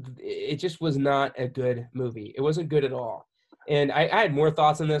 it just was not a good movie. It wasn't good at all. And I had more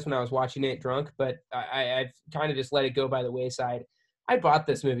thoughts on this when I was watching it drunk, but I've kind of just let it go by the wayside. I bought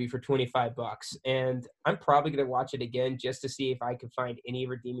this movie for $25, and I'm probably going to watch it again just to see if I can find any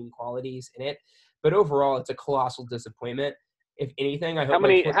redeeming qualities in it. But overall, it's a colossal disappointment. If anything, I hope how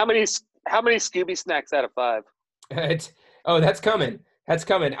many Scooby snacks out of 5? That's coming. That's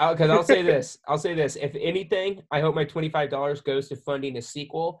coming. Because I'll say this. If anything, I hope my $25 goes to funding a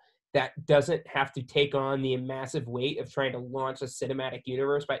sequel that doesn't have to take on the massive weight of trying to launch a cinematic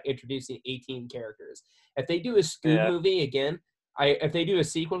universe by introducing 18 characters. If they do a Scoob movie again, if they do a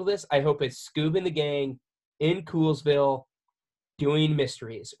sequel to this, I hope it's Scoob and the gang in Coolsville doing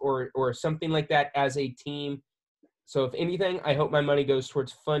mysteries or something like that as a team. So if anything, I hope my money goes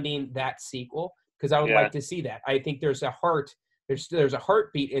towards funding that sequel because I would like to see that. I think there's a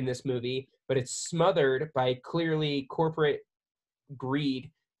heartbeat in this movie, but it's smothered by clearly corporate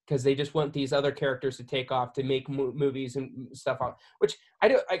greed because they just want these other characters to take off to make movies and stuff on, which I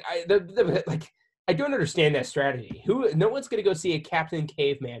don't I don't understand that strategy. No one's going to go see a Captain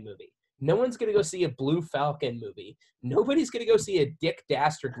Caveman movie. No one's going to go see a Blue Falcon movie. Nobody's going to go see a Dick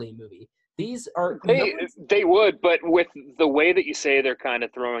Dastardly movie. These are they would, but with the way that you say they're kind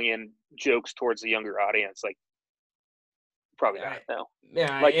of throwing in jokes towards the younger audience, like probably not. No,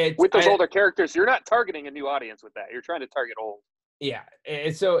 yeah, like with those older characters, you're not targeting a new audience with that. You're trying to target old. Yeah,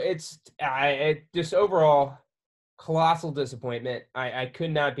 so it's just overall colossal disappointment. I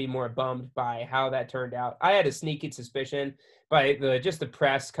could not be more bummed by how that turned out. I had a sneaky suspicion by the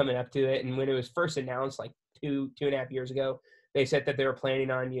press coming up to it, and when it was first announced, like two and a half years ago, they said that they were planning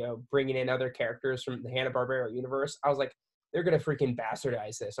on bringing in other characters from the Hanna-Barbera universe. I was like, they're gonna freaking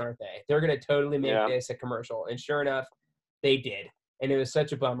bastardize this, aren't they? They're gonna totally make this a commercial, and sure enough, they did. And it was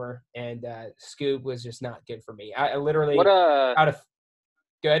such a bummer. And Scoob was just not good for me. I literally Go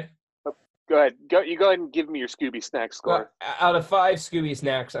ahead. You go ahead and give me your Scooby snack score. Well, out of 5 Scooby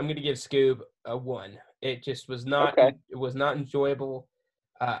snacks, I'm going to give Scoob a 1. It just was not. Okay. It was not enjoyable.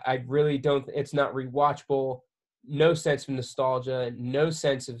 I really don't. It's not rewatchable. No sense of nostalgia. No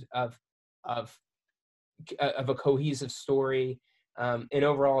sense of a cohesive story. And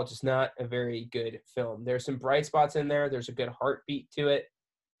overall, just not a very good film. There's some bright spots in there. There's a good heartbeat to it,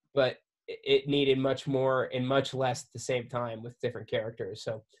 but it needed much more and much less at the same time with different characters.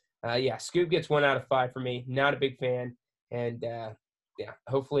 So, Scoob gets 1 out of 5 for me. Not a big fan. And,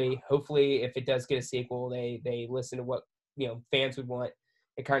 hopefully if it does get a sequel, they listen to what, fans would want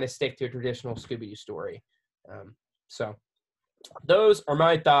and kind of stick to a traditional Scooby-Doo story. So those are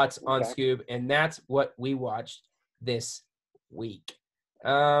my thoughts on Scoob, and that's what we watched this week.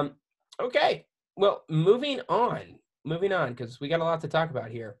 Okay. Well, moving on, because we got a lot to talk about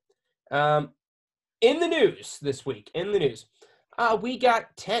here. In the news this week, we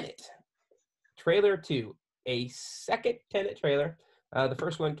got Tenet trailer 2, a second Tenet trailer. The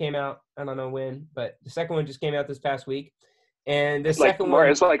first one came out, I don't know when, but the second one just came out this past week. And the second one,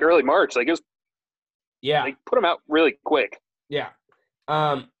 it's like early March. Like it was, they put them out really quick. Yeah.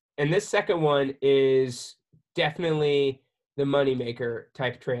 And this second one is definitely the moneymaker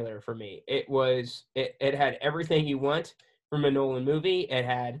type trailer for me. It had everything you want from a Nolan movie. It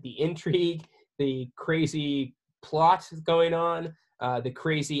had the intrigue, the crazy plot going on, the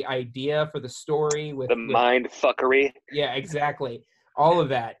crazy idea for the story with mind fuckery. Yeah, exactly. All of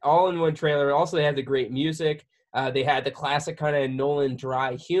that, all in one trailer. Also, they had the great music. They had the classic kind of Nolan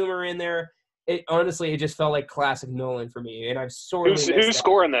dry humor in there. It just felt like classic Nolan for me, and I've sorely missed who's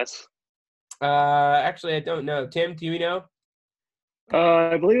scoring this? Actually, I don't know. Tim, do you know?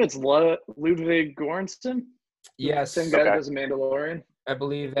 I believe it's Ludwig Göransson. Yes, same guy that does Mandalorian. I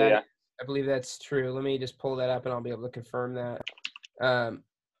believe that. Yeah. I believe that's true. Let me just pull that up, and I'll be able to confirm that. No,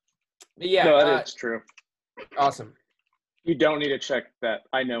 that's true. Awesome. You don't need to check that.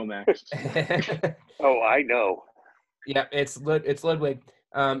 I know, Max. Oh, I know. Yeah, it's Ludwig.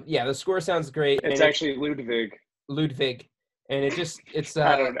 The score sounds great. It's actually Ludwig. And it's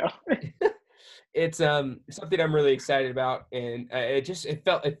I don't know. It's something I'm really excited about, and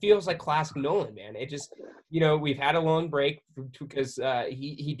it feels like classic Nolan, man. It just, we've had a long break because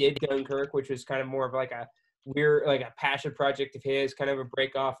he did Dunkirk, which was kind of more of like a weird, like a passion project of his, kind of a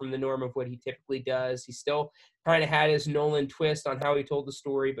break off from the norm of what he typically does. He still kind of had his Nolan twist on how he told the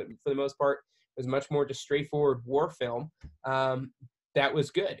story, but for the most part, it was much more just straightforward war film. That was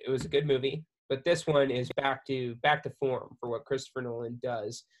good. It was a good movie, but this one is back to form for what Christopher Nolan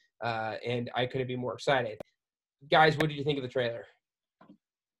does. And I couldn't be more excited. Guys, what did you think of the trailer?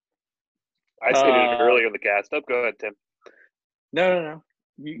 I stated it earlier in the cast. Oh, go ahead, Tim. No.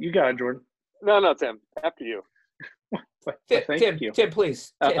 You got it, Jordan. No, Tim. After you. Thank you. Tim,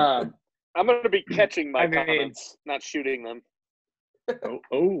 please. Tim. I'm going to be catching my I mean- comments, not shooting them.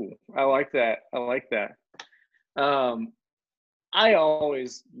 I like that. I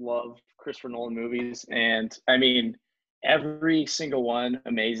always love Christopher Nolan movies, and I mean, every single one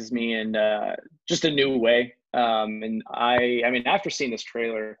amazes me in just a new way. And I mean, after seeing this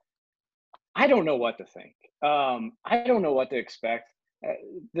trailer, I don't know what to think. I don't know what to expect.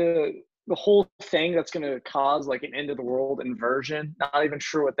 The whole thing that's going to cause like an end of the world inversion. Not even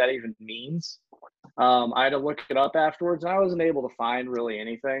sure what that even means. I had to look it up afterwards, and I wasn't able to find really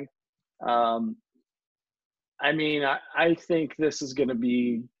anything. I mean, I think this is going to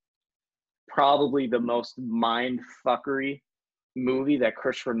be probably the most mind-fuckery movie that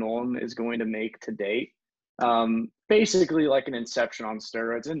Christopher Nolan is going to make to date. Basically like an Inception on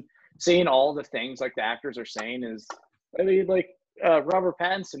steroids. And seeing all the things like the actors are saying is, I mean, like Robert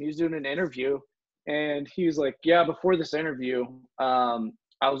Pattinson, he's doing an interview, and he's like, yeah, before this interview, I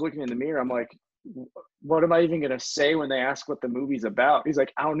was looking in the mirror. I'm like, what am I even going to say when they ask what the movie's about? He's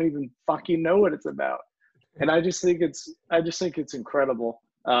like, I don't even fucking know what it's about. And I just think it's incredible.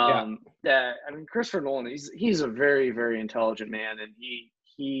 That I mean, Christopher Nolan, he's a very, very intelligent man, and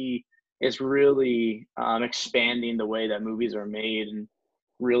he is really expanding the way that movies are made and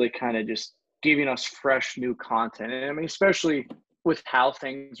really kind of just giving us fresh new content. And I mean, especially with how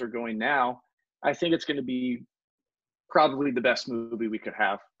things are going now, I think it's going to be probably the best movie we could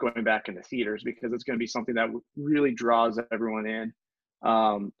have going back into theaters, because it's going to be something that really draws everyone in.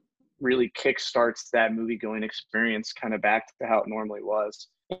 Really kickstarts that movie going experience kind of back to how it normally was.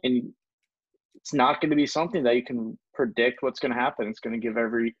 And it's not going to be something that you can predict what's going to happen. It's going to give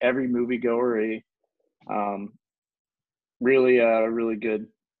every moviegoer a really good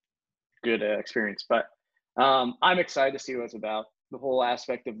experience. But I'm excited to see what it's about. The whole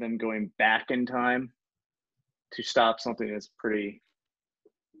aspect of them going back in time to stop something is pretty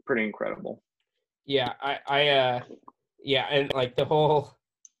incredible. Yeah, and like the whole,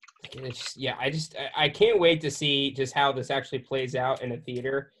 I can't wait to see just how this actually plays out in a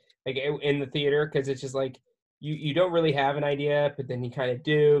theater, like in the theater, because it's just like you don't really have an idea, but then you kind of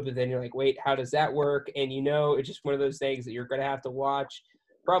do, but then you're like, wait, how does that work? And it's just one of those things that you're going to have to watch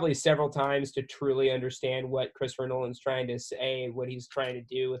probably several times to truly understand what Christopher Nolan's trying to say and what he's trying to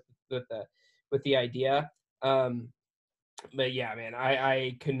do with the idea. But yeah, man,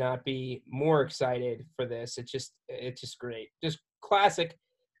 I could not be more excited for this. It's just great. Just classic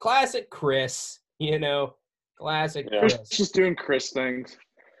Chris, classic Chris. Chris just doing Chris things.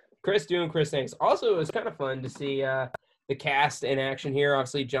 Chris doing Chris things. Also, it was kind of fun to see the cast in action here.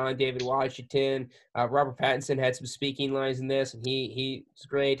 Obviously, John David Washington, Robert Pattinson had some speaking lines in this, and he's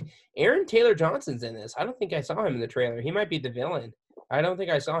great. Aaron Taylor Johnson's in this. I don't think I saw him in the trailer. He might be the villain. I don't think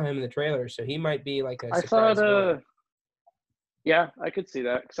I saw him in the trailer, so he might be like a surprise villain. Yeah, I could see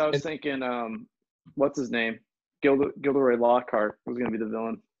that, because I was thinking, what's his name? Gilderoy Lockhart was going to be the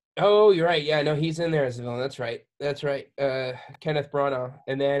villain. Oh, you're right. Yeah, no, he's in there as a villain. That's right. Kenneth Branagh,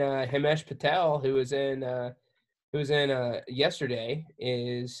 and then Himesh Patel, who was in Yesterday,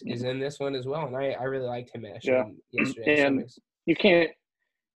 is in this one as well. And I really liked Himesh in Yesterday. And you can't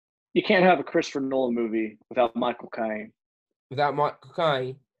have a Christopher Nolan movie without Michael Caine. Without Michael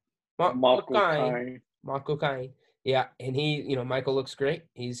Caine. Michael Caine. Yeah, and Michael looks great.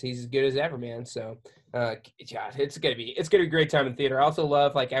 He's as good as ever, man. So, it's gonna be a great time in theater. I also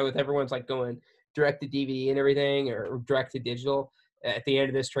love, like, with everyone's like going direct to DVD and everything, or direct to digital. At the end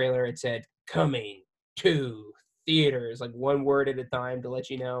of this trailer, it said "coming to theaters," like one word at a time, to let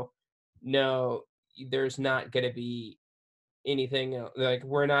you know, no, there's not gonna be anything else. Like,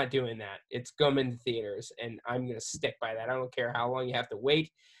 we're not doing that. It's coming to theaters, and I'm gonna stick by that. I don't care how long you have to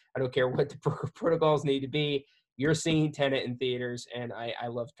wait. I don't care what the protocols need to be. You're seeing Tenet in theaters, and I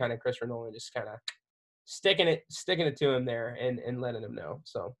love kind of Christopher Nolan just kind of sticking it to him there and letting him know.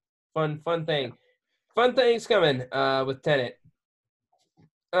 So fun things coming with Tenet.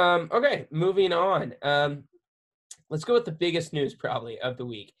 Okay, moving on. Let's go with the biggest news probably of the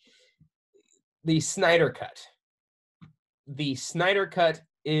week. The Snyder Cut. The Snyder Cut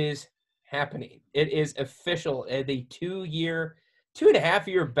is happening. It is official. The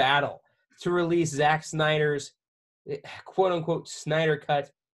 2.5-year battle to release Zack Snyder's quote-unquote Snyder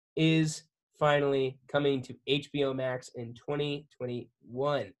Cut is finally coming to HBO Max in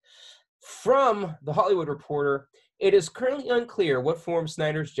 2021. From The Hollywood Reporter, it is currently unclear what form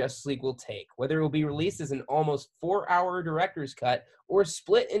Snyder's Justice League will take, whether it will be released as an almost 4-hour director's cut or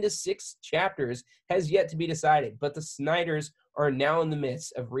split into 6 chapters has yet to be decided, but the Snyders are now in the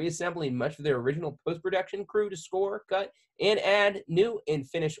midst of reassembling much of their original post-production crew to score, cut, and add new and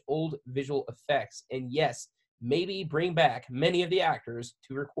finish old visual effects. And yes, maybe bring back many of the actors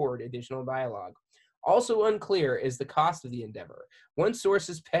to record additional dialogue. Also unclear is the cost of the endeavor. One source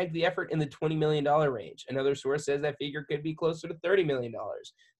has pegged the effort in the $20 million range. Another source says that figure could be closer to $30 million.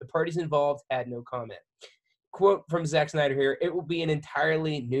 The parties involved had no comment. Quote from Zack Snyder here, "It will be an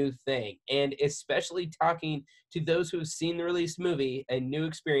entirely new thing, and especially talking to those who have seen the released movie, a new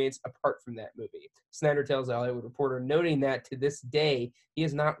experience apart from that movie." Snyder tells The Hollywood Reporter, noting that to this day, he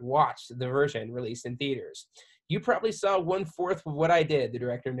has not watched the version released in theaters. "You probably saw 1/4 of what I did," the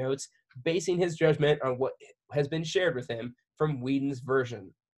director notes, basing his judgment on what has been shared with him from Whedon's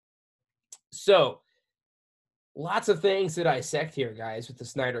version. So, lots of things to dissect here, guys, with the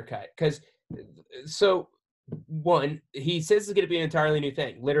Snyder Cut. One, he says it's going to be an entirely new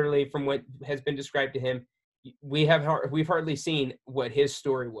thing. Literally, from what has been described to him, we've hardly seen what his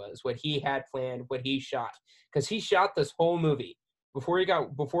story was, what he had planned, what he shot, because he shot this whole movie before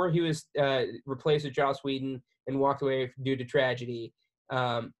he was replaced with Joss Whedon and walked away due to tragedy.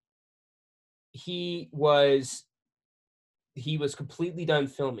 He was completely done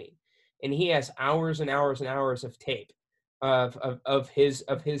filming, and he has hours and hours and hours of tape of his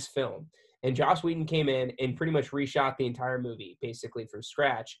film. And Joss Whedon came in and pretty much reshot the entire movie, basically from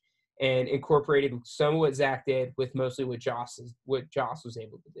scratch, and incorporated some of what Zack did with mostly what Joss was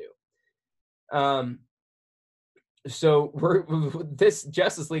able to do. So this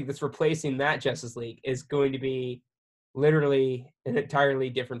Justice League that's replacing that Justice League is going to be literally an entirely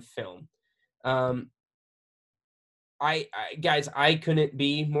different film. Guys, I couldn't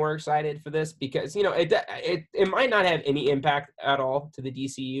be more excited for this because, it might not have any impact at all to the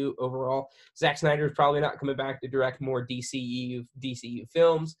DCU overall. Zack Snyder is probably not coming back to direct more DCU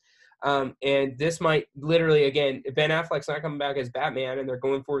films. And this might literally, again, Ben Affleck's not coming back as Batman and they're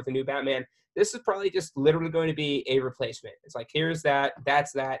going forward with a new Batman. This is probably just literally going to be a replacement. It's like, here's that,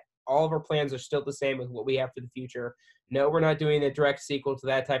 that's that. All of our plans are still the same with what we have for the future. No, we're not doing a direct sequel to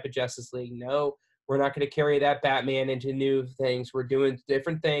that type of Justice League. No, we're not going to carry that Batman into new things. We're doing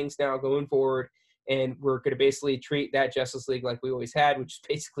different things now going forward, and we're going to basically treat that Justice League like we always had, which is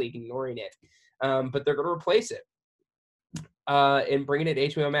basically ignoring it. But they're going to replace it and bring it to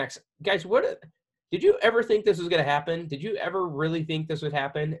HBO Max. Guys, did you ever think this was going to happen? Did you ever really think this would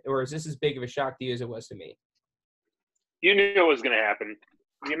happen, or is this as big of a shock to you as it was to me? You knew it was going to happen.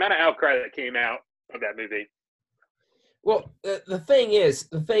 The amount of outcry that came out of that movie. Well, the thing is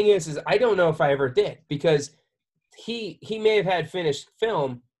I don't know if I ever did, because he may have had finished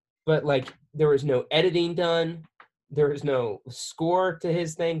film, but like there was no editing done, there was no score to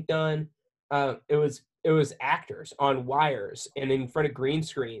his thing done. It was actors on wires and in front of green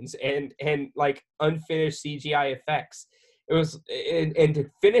screens and like unfinished CGI effects. It was and to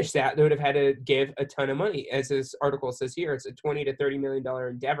finish that, they would have had to give a ton of money, as this article says here. It's a $20 to $30 million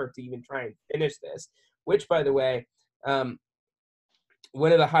endeavor to even try and finish this. Which, by the way,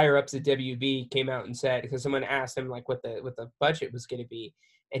 one of the higher ups at WB came out and said, because someone asked him like what the budget was going to be,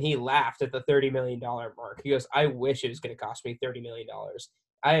 and he laughed at the $30 million mark. He goes, "I wish it was going to cost me $30 million.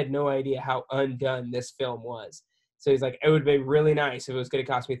 I had no idea how undone this film was." So he's like, "It would be really nice if it was going to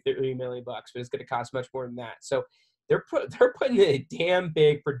cost me $30 million, but it's going to cost much more than that." So they're putting a damn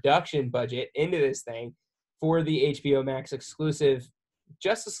big production budget into this thing for the HBO Max exclusive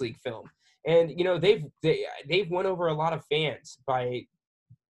Justice League film. And they've won over a lot of fans by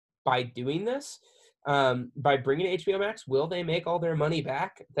doing this, by bringing it to HBO Max. Will they make all their money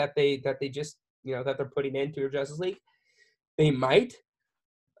back that they just that they're putting into Justice League? They might.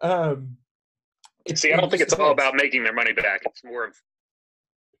 I don't think it's all about making their money back. It's more of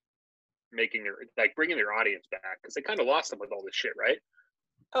bringing their audience back, because they kind of lost them with all this shit, right?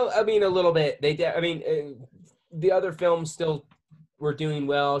 Oh, I mean, a little bit. The other films still were doing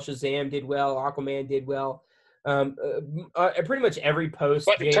well. Shazam did well. Aquaman did well. Pretty much every post.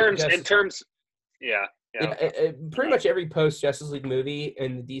 But pretty much every post Justice League movie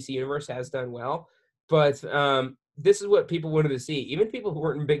in the DC universe has done well. But this is what people wanted to see. Even people who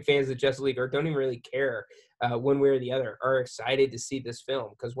weren't big fans of Justice League or don't even really care one way or the other are excited to see this film,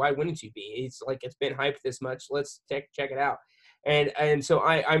 because why wouldn't you be? It's like, it's been hyped this much. Let's check it out. And so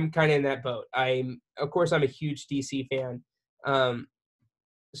I'm kind of in that boat. I'm a huge DC fan.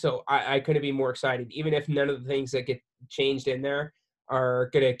 So I couldn't be more excited, even if none of the things that get changed in there are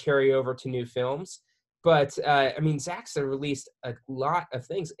going to carry over to new films. But Zack's released a lot of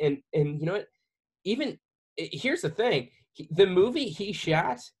things, and you know what? Here's the thing: the movie he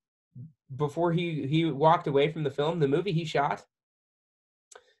shot before he walked away from the film, the movie he shot,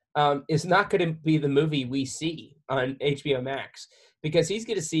 is not going to be the movie we see on HBO Max, because he's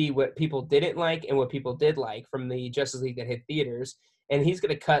going to see what people didn't like and what people did like from the Justice League that hit theaters, and he's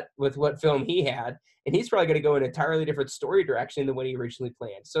going to cut with what film he had, and he's probably going to go in an entirely different story direction than what he originally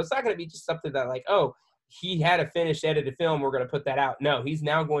planned. So it's not going to be just something that like, oh, he had a finished edited film, we're going to put that out. No, he's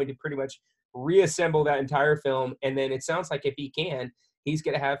now going to pretty much reassemble that entire film, and then it sounds like if he can, he's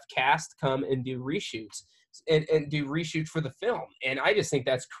going to have cast come and do reshoots and do reshoots for the film. And I just think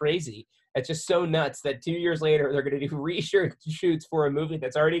that's crazy. It's just so nuts that 2 years later they're going to do reshoots for a movie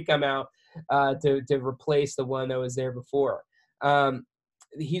that's already come out to replace the one that was there before.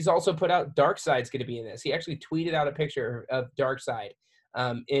 He's also put out Darkseid's going to be in this. He actually tweeted out a picture of Darkseid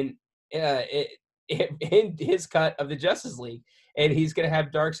in his cut of the Justice League, and he's going to have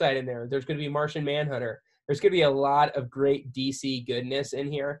Darkseid in there. There's going to be Martian Manhunter. There's going to be a lot of great DC goodness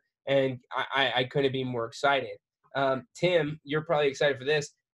in here, and I couldn't be more excited. Tim, you're probably excited for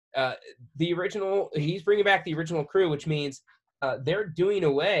this. He's bringing back the original crew, which means they're doing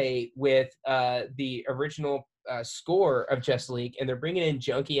away with the original score of Justice League, and they're bringing in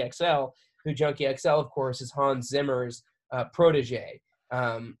Junkie XL, who Junkie XL, of course, is Hans Zimmer's protege.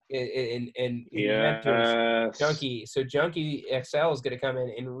 And mentors Junkie. So Junkie XL is going to come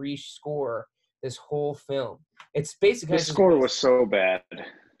in and rescore this whole film. It's basically the score was so bad.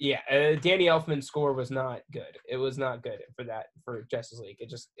 Yeah, Danny Elfman's score was not good. It was not good for Justice League. It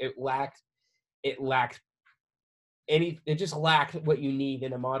just lacked what you need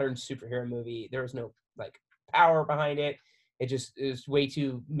in a modern superhero movie. There was no like power behind it. It was way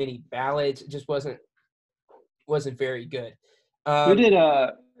too many ballads. It just wasn't very good. Who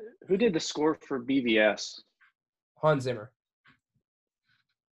did the score for BVS? Hans Zimmer.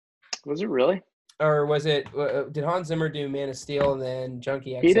 Was it really? Or was it? Did Hans Zimmer do Man of Steel and then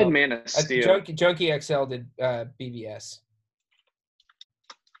Junkie XL? He did Man of Steel. Junkie XL did BVS.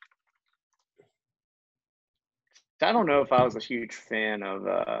 I don't know if I was a huge fan of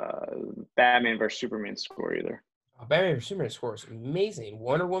Batman vs Superman score either. Oh, Batman vs Superman score is amazing.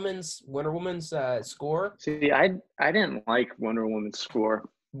 Wonder Woman's score. See, I didn't like Wonder Woman's score.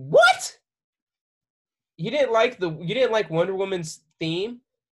 What? You didn't like Wonder Woman's theme?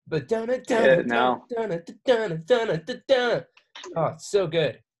 But no. Oh, it's so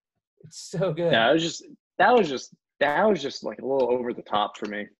good. It's so good. Yeah, that was just like a little over the top for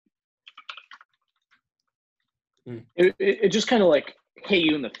me. It just kind of like hit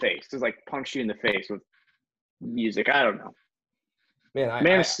you in the face. It's like punched you in the face with music. I don't know.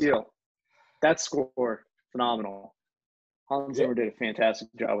 Man of Steel, that score, phenomenal. Hans Zimmer did a fantastic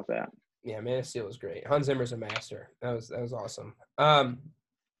job with that. Yeah, Man of Steel was great. Hans Zimmer's a master. That was awesome.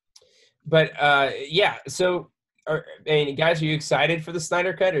 Yeah. So, guys, are you excited for the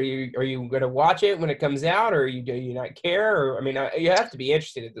Snyder Cut? Are you going to watch it when it comes out, or do you not care? Or you have to be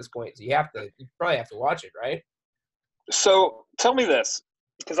interested at this point. So you probably have to watch it, right? So tell me this,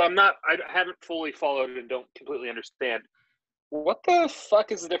 because I haven't fully followed and don't completely understand. What the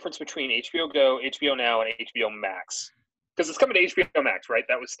fuck is the difference between HBO Go, HBO Now, and HBO Max? Because it's coming to HBO Max, right?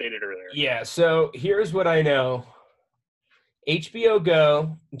 That was stated earlier. Yeah. So here's what I know. HBO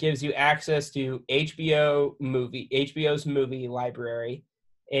Go gives you access to HBO's movie library,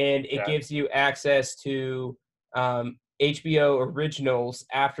 and it gives you access to HBO originals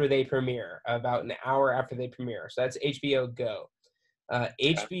after they premiere, about an hour after they premiere. So that's HBO Go.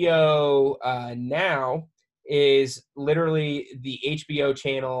 HBO Now is literally the HBO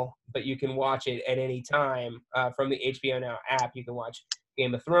channel, but you can watch it at any time from the HBO Now app. You can watch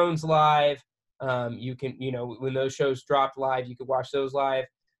Game of Thrones live. You can, when those shows dropped live, you could watch those live.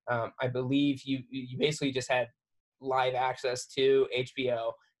 I believe you basically just had live access to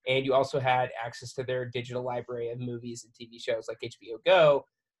HBO, and you also had access to their digital library of movies and TV shows like HBO Go,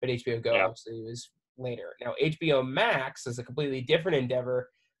 but HBO Go obviously was later. Now, HBO Max is a completely different endeavor,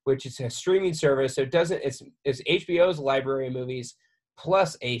 which is a streaming service. So it's HBO's library of movies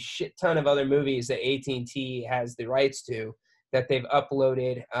plus a shit ton of other movies that AT&T has the rights to that they've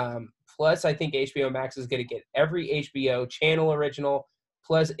uploaded. Plus, I think HBO Max is going to get every HBO channel original.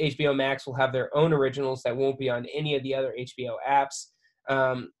 Plus, HBO Max will have their own originals that won't be on any of the other HBO apps.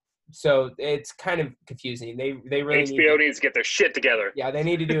 So it's kind of confusing. They really needs to get their shit together. Yeah, they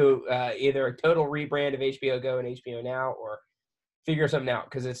need to do either a total rebrand of HBO Go and HBO Now, or figure something out,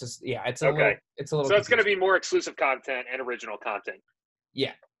 because it's just it's a little. So it's going to be more exclusive content and original content.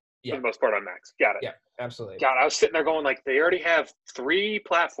 Yeah. For the most part on Max. Got it. Yeah, absolutely. God, I was sitting there going like, they already have 3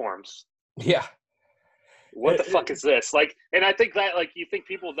 platforms. Yeah. What the fuck is this? Like, and I think that, like, you think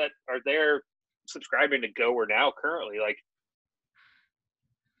people that are there subscribing to Go or Now currently, like,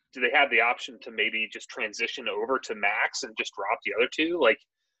 do they have the option to maybe just transition over to Max and just drop the other 2? Like,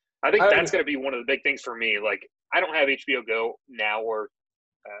 I think that's going to be one of the big things for me. Like, I don't have HBO Go now or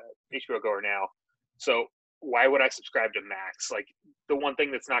HBO Go or now. So why would I subscribe to Max? Like, the one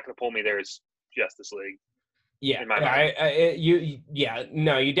thing that's not going to pull me there is Justice League. Yeah, in my mind.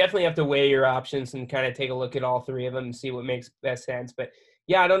 You definitely have to weigh your options and kind of take a look at all three of them and see what makes best sense. But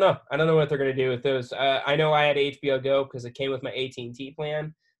yeah, I don't know. I don't know what they're going to do with those. I know I had HBO Go because it came with my AT&T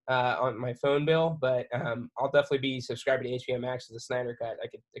plan on my phone bill, but I'll definitely be subscribing to HBO Max to the Snyder Cut.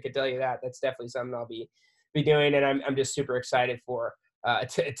 I could tell you that. That's definitely something I'll be doing, and I'm just super excited for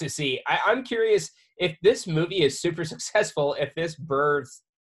to see. I'm curious if this movie is super successful, if this births,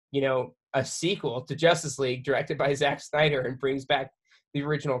 a sequel to Justice League directed by Zack Snyder and brings back the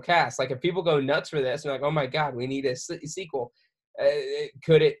original cast. Like, if people go nuts for this, they're like, oh my God, we need a sequel.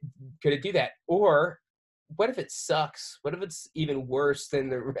 Could it do that? Or what if it sucks? What if it's even worse than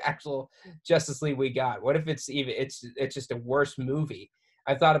the actual Justice League we got? What if it's just a worse movie?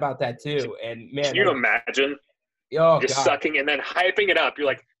 I thought about that too. And man, can you imagine just God. sucking and then hyping it up? You're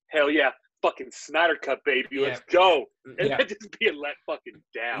like, hell yeah, fucking Snyder Cut, baby, let's go. And then just being let fucking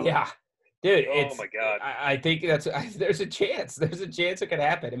down. Yeah. Dude, oh my God! I think there's a chance. There's a chance it could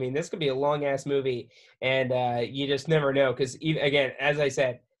happen. I mean, this could be a long ass movie, and you just never know. Because again, as I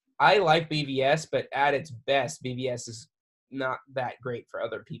said, I like BVS, but at its best, BVS is not that great for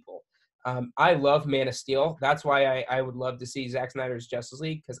other people. I love Man of Steel. That's why I would love to see Zack Snyder's Justice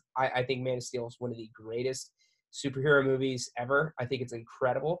League, because I think Man of Steel is one of the greatest superhero movies ever. I think it's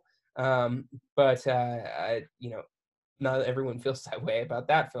incredible. But not everyone feels that way about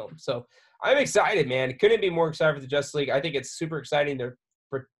that film. So I'm excited, man. Couldn't be more excited for the Justice League. I think it's super exciting.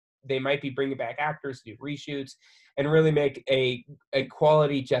 They might be bringing back actors to do reshoots and really make a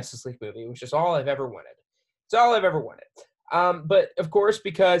quality Justice League movie, which is all I've ever wanted. It's all I've ever wanted. But of course,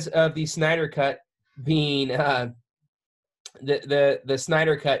 because of the Snyder Cut being the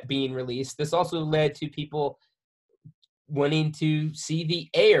Snyder Cut being released, this also led to people wanting to see the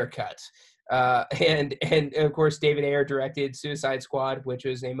Ayer cut. And of course, David Ayer directed Suicide Squad, which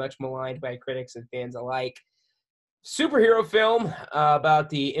was a much maligned by critics and fans alike superhero film about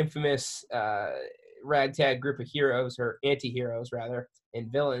the infamous ragtag group of heroes, or anti-heroes rather, and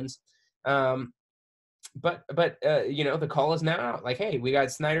villains. But the call is now out. Like, hey, we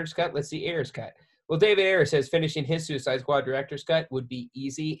got Snyder's cut. Let's see Ayer's cut. Well, David Ayer says finishing his Suicide Squad director's cut would be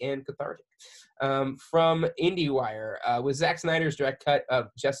easy and cathartic. From IndieWire, with Zack Snyder's direct cut of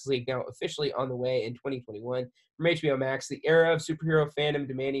Justice League now officially on the way in 2021 from HBO Max, the era of superhero fandom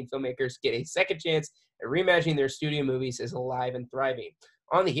demanding filmmakers get a second chance at reimagining their studio movies is alive and thriving.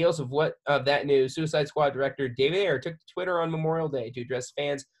 On the heels of that news, Suicide Squad director David Ayer took to Twitter on Memorial Day to address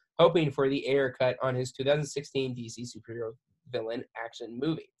fans hoping for the Ayer cut on his 2016 DC superhero villain action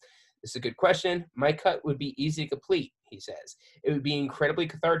movie. This is a good question. My cut would be easy to complete, he says. It would be incredibly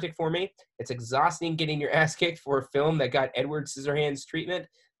cathartic for me. It's exhausting getting your ass kicked for a film that got Edward Scissorhands treatment.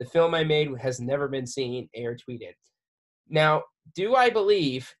 The film I made has never been seen, Ayer tweeted. Now, do I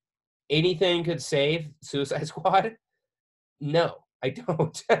believe anything could save Suicide Squad? No, I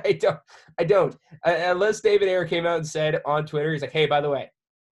don't. I don't. Unless David Ayer came out and said on Twitter, he's like, hey, by the way,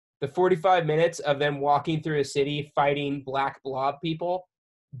 the 45 minutes of them walking through a city fighting black blob people,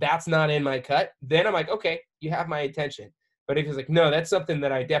 that's not in my cut. Then I'm like, okay, you have my attention. But if he's like, no, that's something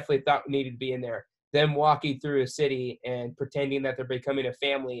that I definitely thought needed to be in there. Them walking through a city and pretending that they're becoming a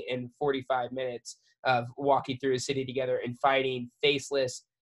family in 45 minutes of walking through a city together and fighting faceless,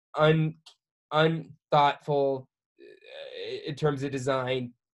 unthoughtful, in terms of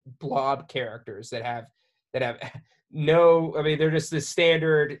design, blob characters that have no, I mean, they're just the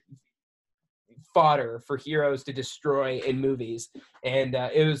standard fodder for heroes to destroy in movies. And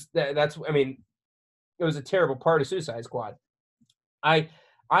it was a terrible part of Suicide Squad. I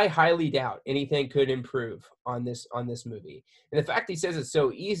highly doubt anything could improve on this movie. And the fact he says it's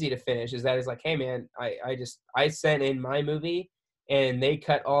so easy to finish is that it's like, hey man, I sent in my movie and they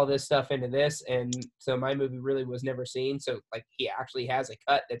cut all this stuff into this, and so my movie really was never seen. So like, he actually has a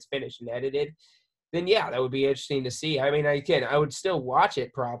cut that's finished and edited. Then yeah, that would be interesting to see. I mean, I would still watch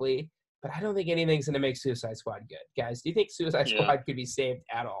it probably, but I don't think anything's going to make Suicide Squad good. Guys, do you think Suicide Squad could be saved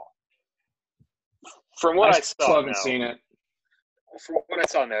at all? From what I saw, haven't seen it. From what I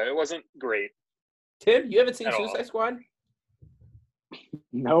saw, no, it wasn't great. Tim, you haven't seen Suicide Squad?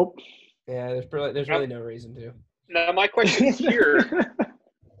 Nope. Yeah, there's really no reason to. Now, my question here,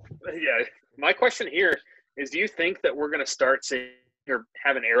 my question here is: do you think that we're going to start seeing or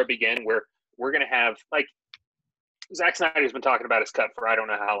have an era begin where we're going to have, like, Zack Snyder's been talking about his cut for I don't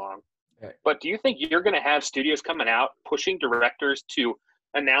know how long. Right. But do you think you're going to have studios coming out pushing directors to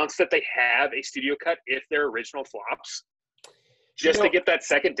announce that they have a studio cut if their original flops? just to get that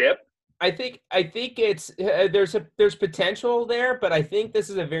second dip. I think it's there's potential there, but I think this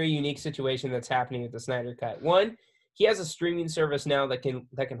is a very unique situation that's happening with the Snyder Cut. One, he has a streaming service now that can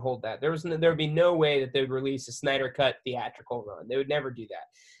hold that. There would be no way that they would release a Snyder Cut theatrical run. They would never do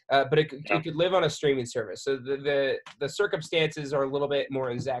that. But it could live on a streaming service. So the circumstances are a little bit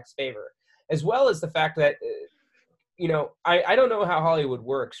more in Zack's favor, as well as the fact that I don't know how Hollywood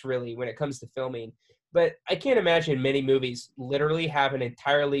works really when it comes to filming. But I can't imagine many movies literally have an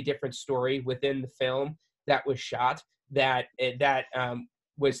entirely different story within the film that was shot that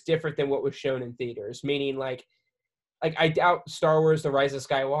was different than what was shown in theaters. Meaning, like I doubt Star Wars: The Rise of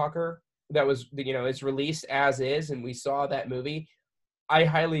Skywalker that was is released as is, and we saw that movie. I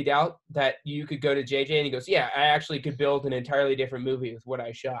highly doubt that you could go to JJ and he goes, "Yeah, I actually could build an entirely different movie with what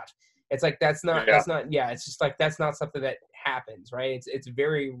I shot." It's like it's just like that's not something that happens, right? It's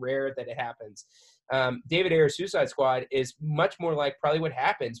very rare that it happens. David Ayer's Suicide Squad is much more like probably what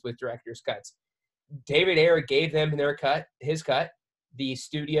happens with director's cuts. David Ayer gave them his cut. The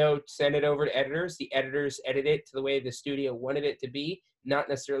studio sent it over to editors. The editors edit it to the way the studio wanted it to be, not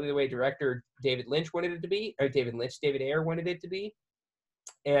necessarily the way director David Lynch wanted it to be, or David Ayer wanted it to be.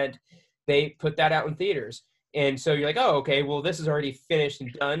 And they put that out in theaters. And so you're like, oh, okay, well, this is already finished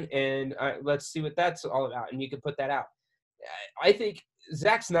and done, and let's see what that's all about. And you can put that out. I think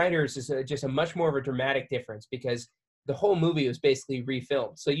Zack Snyder's is just a much more of a dramatic difference because the whole movie was basically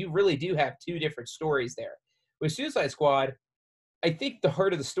refilmed. So you really do have two different stories there. With Suicide Squad, I think the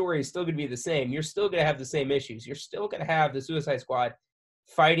heart of the story is still going to be the same. You're still going to have the same issues. You're still going to have the Suicide Squad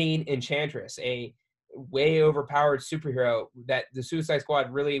fighting Enchantress, a way overpowered superhero that the Suicide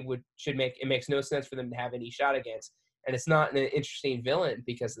Squad really should make. It makes no sense for them to have any shot against. And it's not an interesting villain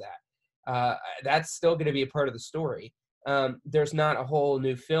because of that. That's still going to be a part of the story. There's not a whole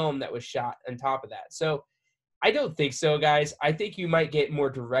new film that was shot on top of that. So I don't think so, guys. I think you might get more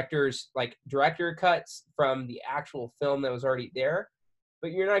director cuts from the actual film that was already there, but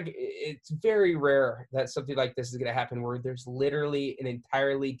it's very rare that something like this is going to happen where there's literally an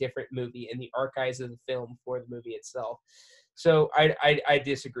entirely different movie in the archives of the film for the movie itself. So I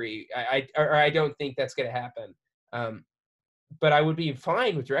disagree. I don't think that's going to happen. But I would be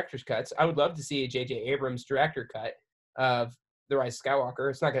fine with director's cuts. I would love to see a J.J. Abrams director cut of The Rise of Skywalker.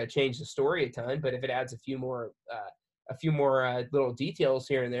 It's not going to change the story a ton, but if it adds a few more little details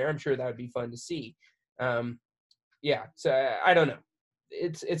here and there, I'm sure that would be fun to see. So I don't know.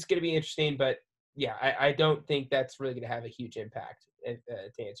 It's going to be interesting, but yeah, I don't think that's really going to have a huge impact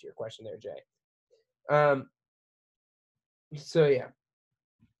to answer your question there, Jay. So yeah.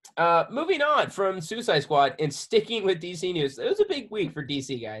 Moving on from Suicide Squad and sticking with DC news. It was a big week for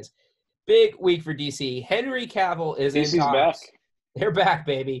DC, guys. Big week for DC. Henry Cavill is in talks. Back. They're back,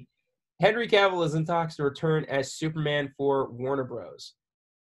 baby. Henry Cavill is in talks to return as Superman for Warner Bros.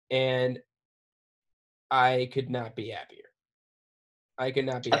 And I could not be happier. I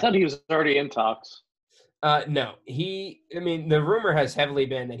thought he was already in talks. No. The rumor has heavily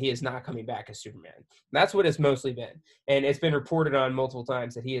been that he is not coming back as Superman. That's what it's mostly been. And it's been reported on multiple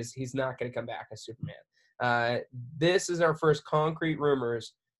times that he's not going to come back as Superman. This is our first concrete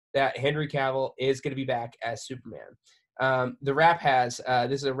rumors that Henry Cavill is going to be back as Superman. The Wrap has,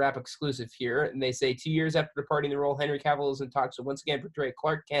 this is a Wrap exclusive here, and they say 2 years after departing the role, Henry Cavill is in talks to once again portray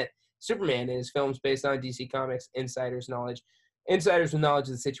Clark Kent, Superman, in his films based on DC Comics. Insiders with knowledge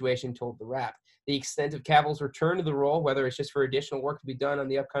of the situation told The Wrap. The extent of Cavill's return to the role, whether it's just for additional work to be done on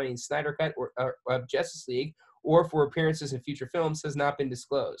the upcoming Snyder Cut of Justice League or for appearances in future films, has not been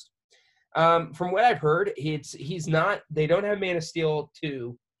disclosed. From what I've heard, they don't have Man of Steel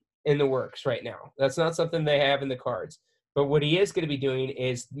 2 in the works right now. That's not something they have in the cards. But what he is going to be doing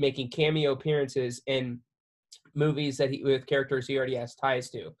is making cameo appearances in movies with characters he already has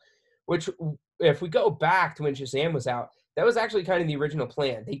ties to. Which, if we go back to when Shazam was out, that was actually kind of the original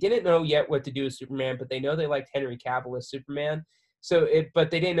plan. They didn't know yet what to do with Superman, but they know they liked Henry Cavill as Superman.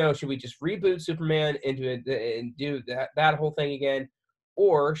 But they didn't know, should we just reboot Superman and do that whole thing again?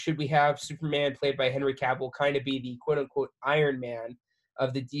 Or should we have Superman played by Henry Cavill kind of be the quote-unquote Iron Man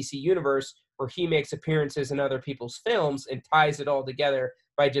of the DC universe, where he makes appearances in other people's films and ties it all together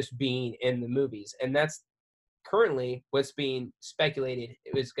by just being in the movies. And that's currently what's being speculated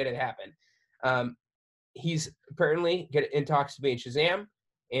is going to happen. He's apparently in talks to be in Shazam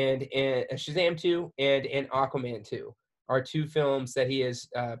and Shazam 2 and in Aquaman 2 are two films that he is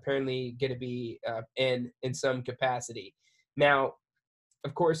apparently going to be in some capacity. Now,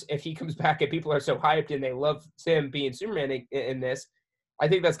 of course, if he comes back and people are so hyped and they love him being Superman in this, I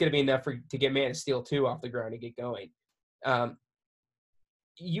think that's going to be enough to get Man of Steel 2 off the ground and get going.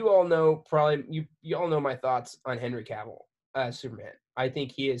 You all know my thoughts on Henry Cavill. Superman. I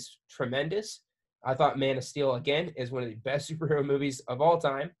think he is tremendous. I thought Man of Steel, again, is one of the best superhero movies of all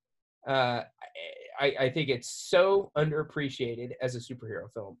time. Uh, I think it's so underappreciated as a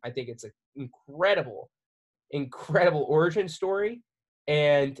superhero film. I think it's an incredible origin story,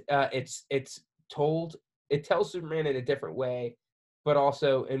 and it tells Superman in a different way, but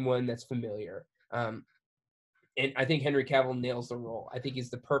also in one that's familiar. And I think Henry Cavill nails the role. I think he's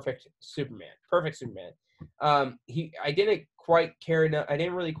the perfect Superman. Perfect Superman. I didn't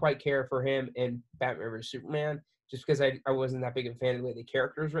really quite care for him in Batman vs Superman, just because I wasn't that big of a fan of the way the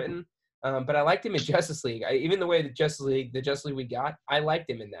character was written. But I liked him in Justice League. Even the way the Justice League we got, I liked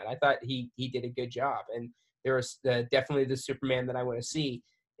him in that. I thought he did a good job, and there was definitely the Superman that I want to see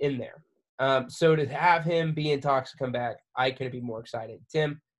in there. So to have him be in talks to come back, I couldn't be more excited.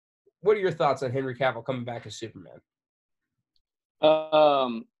 Tim, what are your thoughts on Henry Cavill coming back as Superman?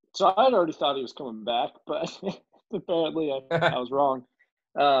 So I had already thought he was coming back, but apparently I was wrong.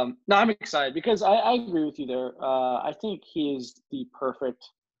 No, I'm excited because I agree with you there. I think he is the perfect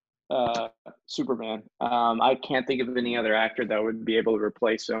Superman. I can't think of any other actor that would be able to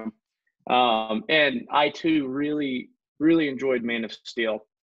replace him. And I too really, really enjoyed Man of Steel.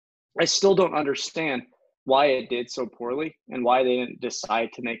 I still don't understand why it did so poorly and why they didn't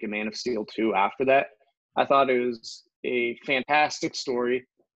decide to make a Man of Steel 2 after that. I thought it was a fantastic story.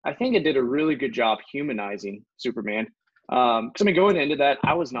 I think it did a really good job humanizing Superman. Because going into that,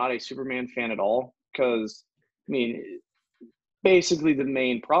 I was not a Superman fan at all. Because basically the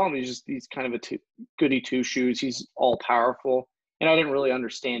main problem is just he's kind of a goody two shoes. He's all powerful, and I didn't really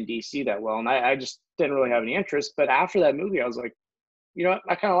understand DC that well, and I just didn't really have any interest. But after that movie, I was like, you know what?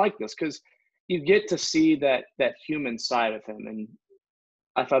 I kind of like this because you get to see that human side of him, and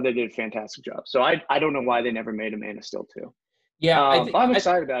I thought they did a fantastic job. So I don't know why they never made a Man of Steel 2. Yeah, I'm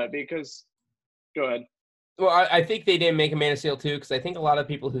excited about it because – go ahead. Well, I think they didn't make a Man of Steel 2 because I think a lot of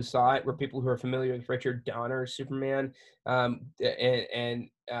people who saw it were people who are familiar with Richard Donner's Superman, and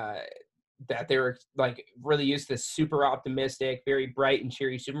that they were like really used to super optimistic, very bright and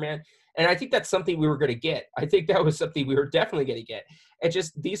cheery Superman. And I think that's something we were going to get. I think that was something we were definitely going to get.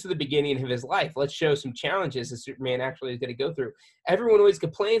 These are the beginning of his life. Let's show some challenges that Superman actually is going to go through. Everyone always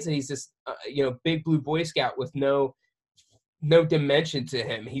complains that he's this, big blue Boy Scout with no dimension to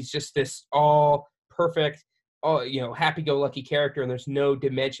him. He's just this all perfect, happy-go-lucky character, and there's no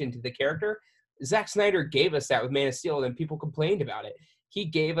dimension to the character. Zack Snyder gave us that with Man of Steel, and people complained about it. He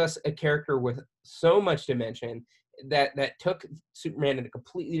gave us a character with so much dimension that took Superman in a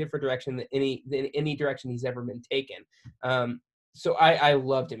completely different direction than any direction he's ever been taken. So I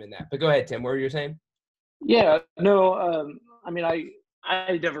loved him in that. But go ahead, Tim. What were you saying? Yeah, no.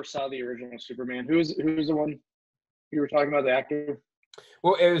 I never saw the original Superman. Who's the one you were talking about? The actor?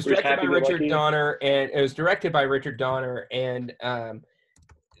 Well, it was directed by Richard Donner, and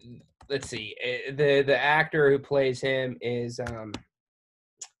let's see, the actor who plays him is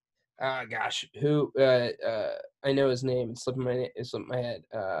I know his name. It's slipping my head.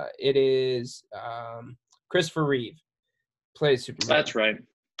 It is Christopher Reeve plays Superman.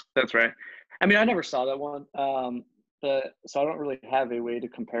 That's right. I never saw that one, so I don't really have a way to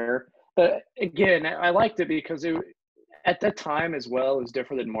compare. But again, I liked it because at that time as well, it was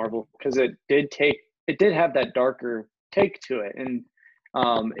different than Marvel because it did have that darker take to it, and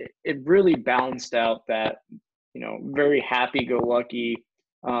it really balanced out that very happy-go-lucky,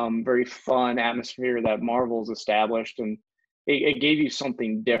 very fun atmosphere that Marvel's established, and it gave you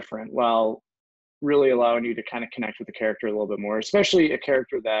something different while really allowing you to kind of connect with the character a little bit more, especially a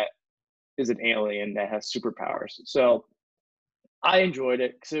character that is an alien that has superpowers. So I enjoyed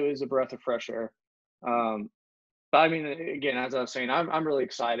it because it was a breath of fresh air. But again, as I was saying, I'm really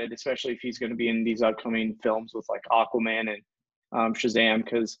excited, especially if he's going to be in these upcoming films with like Aquaman and Shazam,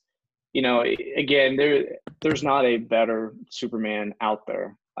 because again, there's not a better Superman out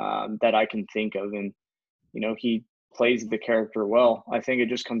there that I can think of, and he plays the character well. I think it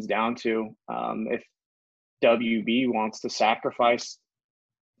just comes down to if WB wants to sacrifice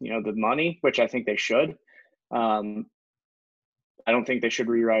the money, which I think they should. I don't think they should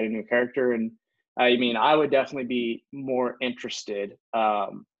rewrite a new character, and I would definitely be more interested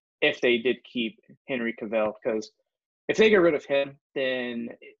if they did keep Henry Cavill, because if they get rid of him, then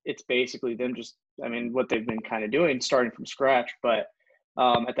it's basically them just, what they've been kind of doing, starting from scratch. But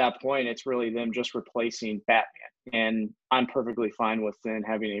at that point, it's really them just replacing Batman. And I'm perfectly fine with then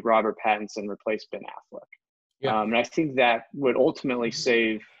having a Robert Pattinson replace Ben Affleck. Yeah. And I think that would ultimately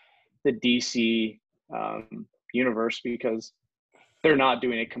save the DC universe because they're not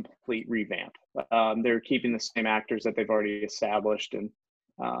doing a complete revamp. They're keeping the same actors that they've already established and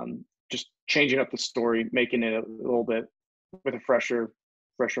just changing up the story, making it a little bit with a fresher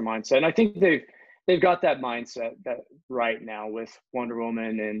mindset. And I think they've got that mindset that right now with Wonder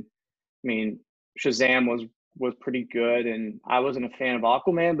Woman, and I mean Shazam was pretty good, and I wasn't a fan of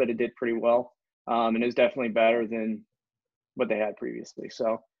Aquaman, but it did pretty well, and is definitely better than what they had previously.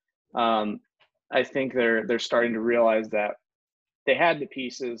 So I think they're starting to realize that they had the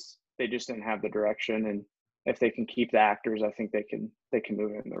pieces, they just didn't have the direction, and if they can keep the actors, I think they can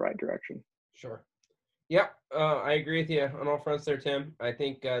move in the right direction. Sure. Yeah, I agree with you on all fronts there, Tim. I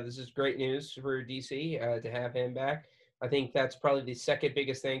think this is great news for DC to have him back. I think that's probably the second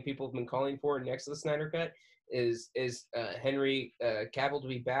biggest thing people have been calling for next to the Snyder Cut is Henry Cavill to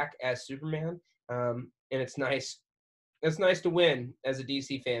be back as Superman. And it's nice. It's nice to win as a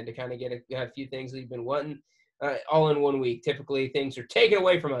DC fan to kind of get a few things that you've been wanting all in 1 week. Typically, things are taken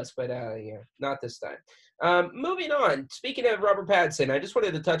away from us, but yeah, not this time. Moving on. Speaking of Robert Pattinson, I just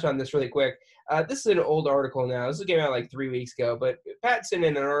wanted to touch on this really quick. This is an old article now. This came out like 3 weeks ago, but Pattinson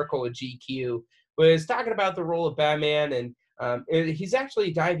in an article with GQ was talking about the role of Batman, and he's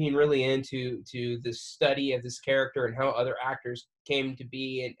actually diving really into the study of this character and how other actors came to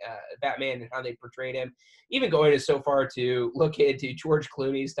be in Batman and how they portrayed him, even going as so far to look into George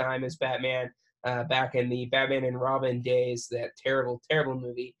Clooney's time as Batman back in the Batman and Robin days, that terrible, terrible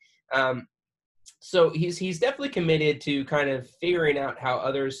movie. So he's definitely committed to kind of figuring out how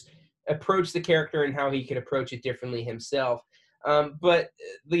others approach the character and how he could approach it differently himself. But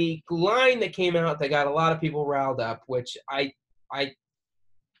the line that came out that got a lot of people riled up, which I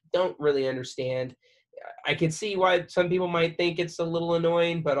don't really understand. I can see why some people might think it's a little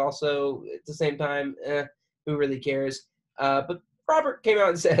annoying, but also at the same time, who really cares? But Robert came out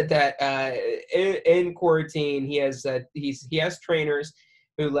and said that in quarantine he has trainers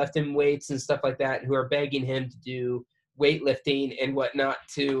who left him weights and stuff like that, who are begging him to do weightlifting and whatnot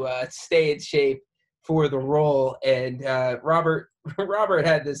to stay in shape for the role. And Robert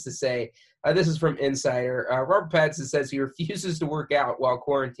had this to say. This is from Insider. Robert Pattinson says he refuses to work out while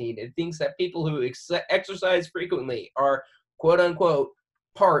quarantined and thinks that people who exercise frequently are, quote unquote,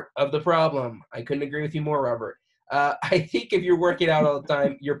 part of the problem. I couldn't agree with you more, Robert. I think if you're working out all the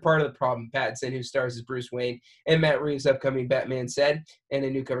time, you're part of the problem, Pattinson, who stars as Bruce Wayne, and Matt Reeves' upcoming Batman, said in a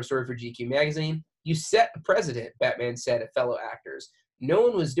new cover story for GQ magazine. You set a precedent, Batman said of fellow actors. No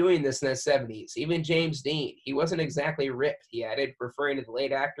one was doing this in the 70s, even James Dean. He wasn't exactly ripped, he added, referring to the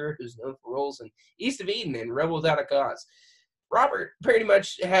late actor who's known for roles in East of Eden and Rebel Without a Cause. Robert pretty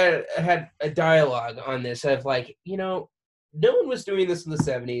much had a dialogue on this of like, no one was doing this in the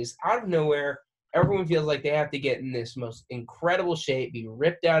 70s. Out of nowhere, everyone feels like they have to get in this most incredible shape, be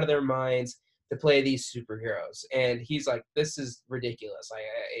ripped out of their minds to play these superheroes. And he's like, this is ridiculous.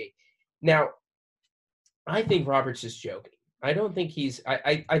 Now, I think Robert's just joking. I don't think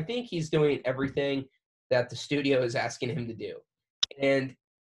I think he's doing everything that the studio is asking him to do. And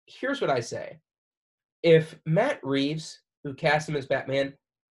here's what I say. If Matt Reeves, who cast him as Batman,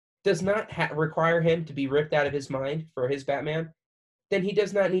 does not require him to be ripped out of his mind for his Batman, then he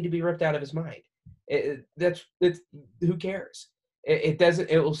does not need to be ripped out of his mind. Who cares?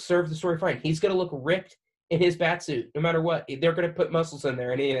 It will serve the story fine. He's going to look ripped in his Batsuit, no matter what. They're going to put muscles in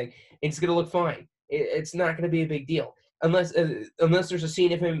there and anything. And it's going to look fine. It's not going to be a big deal. Unless there's a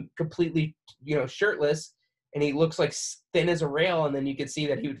scene of him completely, shirtless, and he looks like thin as a rail, and then you can see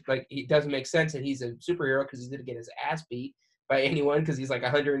that he doesn't make sense that he's a superhero because he's going to get his ass beat by anyone because he's like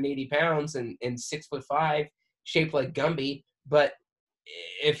 180 pounds and 6'5", shaped like Gumby. But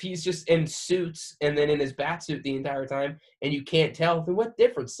if he's just in suits and then in his Batsuit the entire time, and you can't tell, then what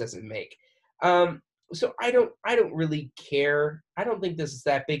difference does it make? So I don't really care. I don't think this is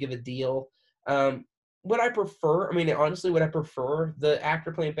that big of a deal. What I prefer, the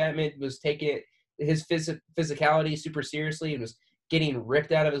actor playing Batman was taking his physicality super seriously and was getting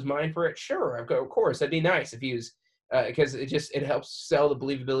ripped out of his mind for it. Sure, of course, that'd be nice if he was, because it helps sell the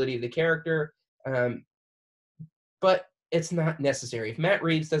believability of the character. But it's not necessary. If Matt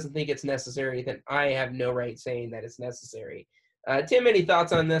Reeves doesn't think it's necessary, then I have no right saying that it's necessary. Tim, any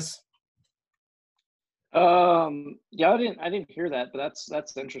thoughts on this? Yeah, I didn't hear that, but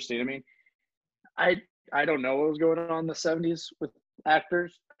that's interesting. I mean, I don't know what was going on in the 70s with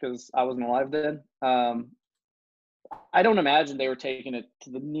actors because I wasn't alive then. I don't imagine they were taking it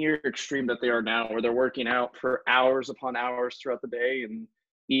to the near extreme that they are now, where they're working out for hours upon hours throughout the day and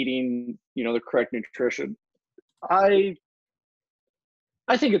eating, the correct nutrition. I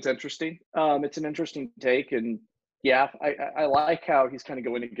think it's interesting. It's an interesting take, and yeah, I like how he's kind of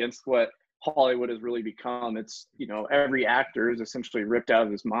going against what Hollywood has really become. It's, every actor is essentially ripped out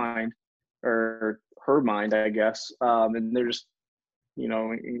of his mind, or her mind, I guess. And they're just,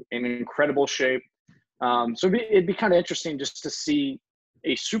 in incredible shape. So it'd be kind of interesting just to see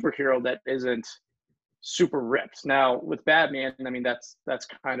a superhero that isn't super ripped. Now with Batman, I mean that's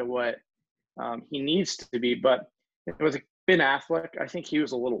kind of what he needs to be. But with Ben Affleck, I think he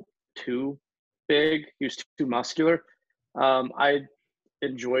was a little too big. He was too muscular. I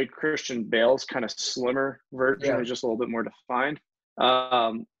enjoyed Christian Bale's kind of slimmer version. Yeah. It was just a little bit more defined.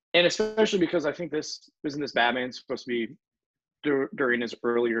 And especially because I think this Batman supposed to be during his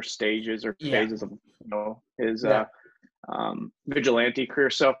earlier stages or Yeah. phases of his Yeah. vigilante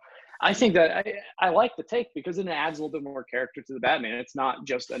career. So I think that I like the take because then it adds a little bit more character to the Batman. It's not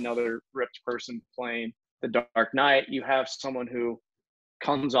just another ripped person playing the Dark Knight. You have someone who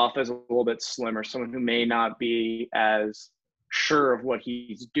comes off as a little bit slimmer, someone who may not be as sure of what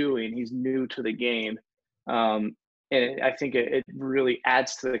he's doing. He's new to the game. And I think it really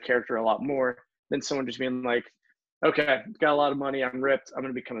adds to the character a lot more than someone just being like, okay, got a lot of money, I'm ripped, I'm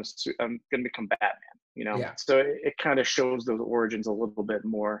going to become Batman, you know? Yeah. So it kind of shows those origins a little bit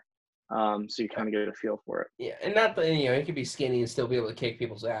more. So you kind of get a feel for it. Yeah, and not that he could be skinny and still be able to kick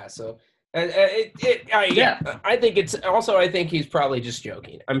people's ass. So, I think it's also. I think he's probably just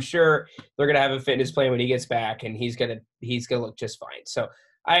joking. I'm sure they're gonna have a fitness plan when he gets back, and he's gonna look just fine. So,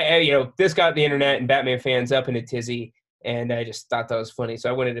 this got the internet and Batman fans up in a tizzy, and I just thought that was funny. So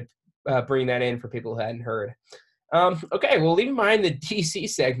I wanted to bring that in for people who hadn't heard. Okay, well, leave in mind the DC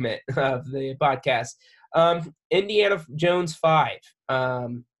segment of the podcast. Indiana Jones 5.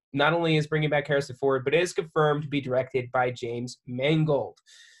 Not only is bringing back Harrison Ford, but it is confirmed to be directed by James Mangold.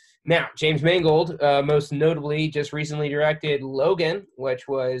 Now, James Mangold most notably just recently directed Logan, which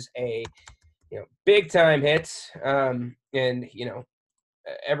was a big time hit, and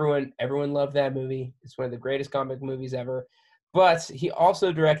everyone loved that movie. It's one of the greatest comic movies ever. But he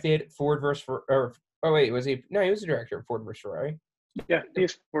also directed Ford vs. was he? No, he was the director of Ford vs. Ferrari. Yeah,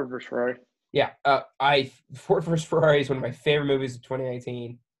 he's Ford vs. Ferrari. Yeah, Ford vs. Ferrari is one of my favorite movies of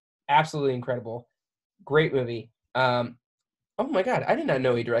 2019. Absolutely incredible. Great movie. Oh my God, I did not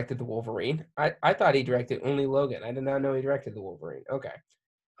know he directed the Wolverine. I thought he directed only Logan. I did not know he directed the Wolverine. Okay.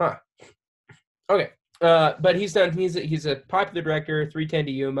 Huh. Okay. But he's a popular director, 310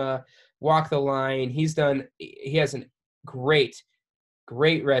 to Yuma, Walk the Line. He has a great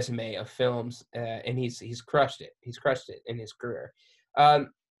resume of films, and he's crushed it. He's crushed it in his career.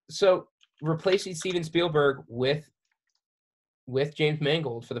 So replacing Steven Spielberg with James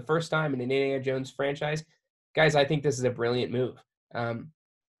Mangold for the first time in an Indiana Jones franchise, guys, I think this is a brilliant move.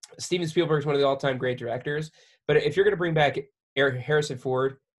 Steven Spielberg is one of the all-time great directors, but if you're going to bring back Harrison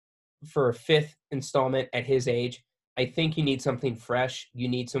Ford for a fifth installment at his age, I think you need something fresh. You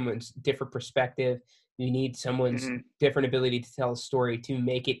need someone's different perspective. You need someone's different ability to tell a story to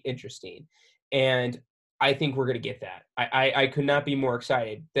make it interesting. And I think we're going to get that. I could not be more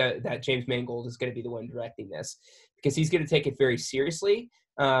excited that James Mangold is going to be the one directing this, because he's going to take it very seriously,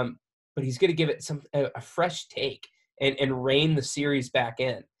 but he's going to give it a fresh take and rein the series back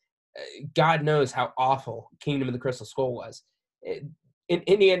in. God knows how awful Kingdom of the Crystal Skull was. An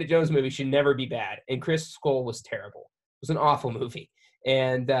Indiana Jones movie should never be bad, and Crystal Skull was terrible. It was an awful movie.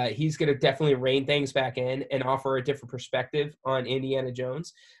 And he's going to definitely rein things back in and offer a different perspective on Indiana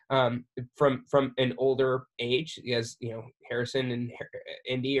Jones from an older age, because Harrison and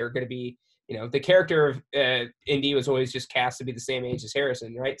Indy are going to be, the character of Indy was always just cast to be the same age as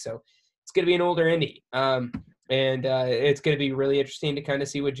Harrison, right? So it's going to be an older Indy, and it's going to be really interesting to kind of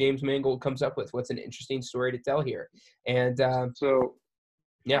see what James Mangold comes up with. What's an interesting story to tell here? And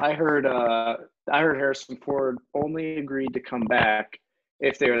yeah, I heard Harrison Ford only agreed to come back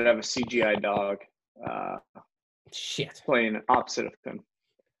if they would have a CGI dog playing opposite of him.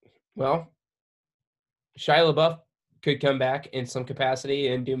 Well, Shia LaBeouf could come back in some capacity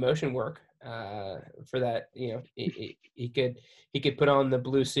and do motion work for that. He could put on the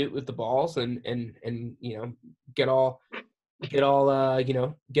blue suit with the balls and get all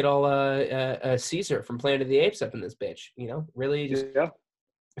Caesar from Planet of the Apes up in this bitch. Really just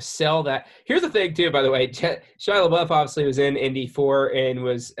sell that. Here's the thing too, by the way, Shia LaBeouf obviously was in Indy 4 and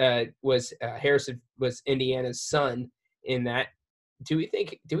was Harrison was Indiana's son in that. Do we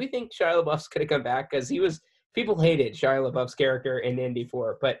think Shia LaBeouf's gonna come back? Because people hated Shia LaBeouf's character in Indy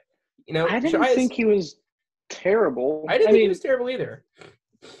 4, but I didn't think he was terrible. I didn't think he was terrible either.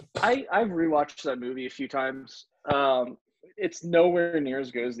 I've rewatched that movie a few times. It's nowhere near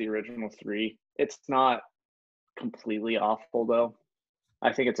as good as the original 3. It's not completely awful though.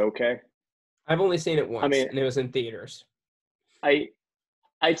 I think it's okay. I've only seen it once, and it was in theaters. I'd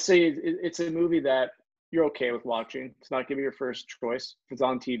say it's a movie that you're okay with watching. It's not going to be your first choice. If it's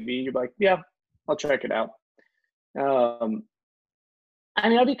on TV, you're like, yeah, I'll check it out. I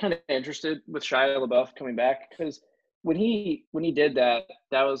mean, I'd be kind of interested with Shia LaBeouf coming back because when he did that,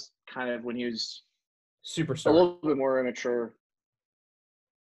 that was kind of when he was a Superstar. little bit more immature.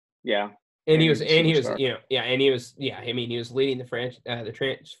 Yeah, And he he's was, a and he was, superstar. you know, yeah, and he was, yeah. I mean, he was leading the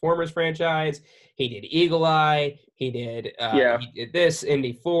Transformers franchise. He did Eagle Eye. He did Yeah. this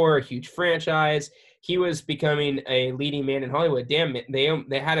Indy 4, huge franchise. He was becoming a leading man in Hollywood. Damn it,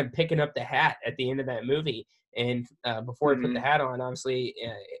 they had him picking up the hat at the end of that movie, and before he put the Mhm. hat on, obviously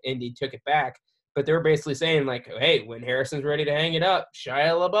Indy took it back. But they were basically saying like, hey, when Harrison's ready to hang it up,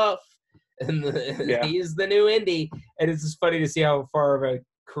 Shia LaBeouf, and Yeah. he's the new Indy. And it's just funny to see how far of a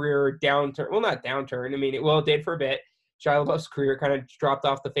career downturn. Well, not downturn. I mean, it did for a bit. Shia LaBeouf's career kind of dropped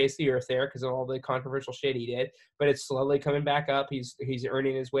off the face of the earth there because of all the controversial shit he did, but it's slowly coming back up. He's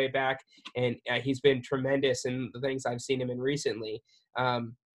earning his way back, and he's been tremendous in the things I've seen him in recently.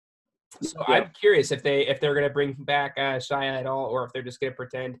 So Yeah. I'm curious if they're going to bring back Shia at all, or if they're just going to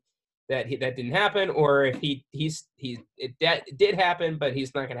pretend that that didn't happen, or if that did happen, but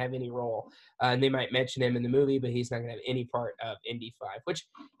he's not going to have any role. And they might mention him in the movie, but he's not going to have any part of Indy 5, which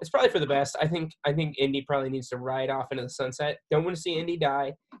is probably for the best. I think Indy probably needs to ride off into the sunset. Don't want to see Indy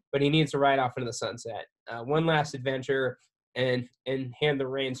die, but he needs to ride off into the sunset. One last adventure and hand the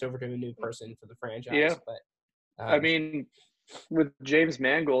reins over to a new person for the franchise. Yeah. But I mean, with James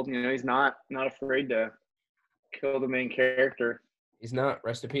Mangold, he's not afraid to kill the main character. he's not.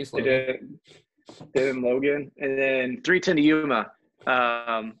 Rest in peace, They Logan. did in Logan, and then 3:10 to Yuma.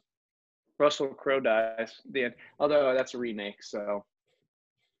 Russell Crowe dies at the end, although that's a remake, so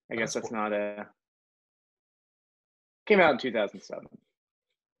I guess that's not a. Came out in 2007.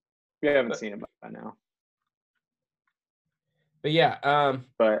 We haven't seen it by now, but yeah,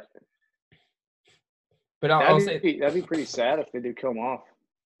 but I'll say that'd be pretty sad if they do kill him off.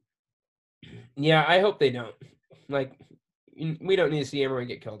 Yeah, I hope they don't. Like, we don't need to see everyone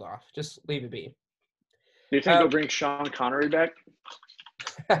get killed off. Just leave it be. Do you think they'll bring Sean Connery back?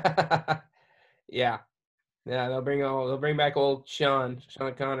 Yeah, they'll bring back old Sean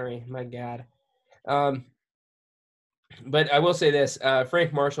Connery. My God. But I will say this: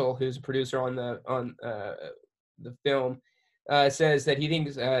 Frank Marshall, who's a producer on the film, says that he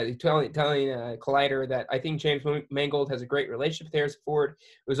thinks telling Collider that I think James Mangold has a great relationship with Harrison Ford.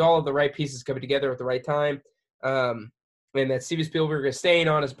 It was all of the right pieces coming together at the right time, and that Steven Spielberg is staying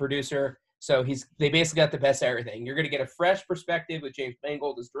on as a producer. So they basically got the best of everything. You're going to get a fresh perspective with James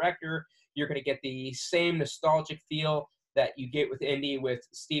Mangold as director. You're going to get the same nostalgic feel that you get with Indy, with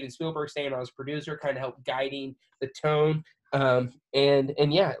Steven Spielberg staying on as producer, kind of help guiding the tone.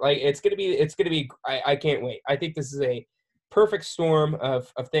 And yeah, like it's gonna be. I can't wait. I think this is a perfect storm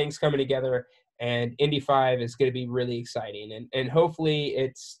of things coming together, and Indy 5 is going to be really exciting. And hopefully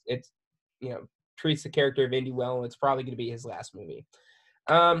it's treats the character of Indy well. And it's probably going to be his last movie.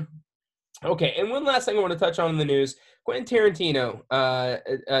 Okay, and one last thing I want to touch on in the news: Quentin Tarantino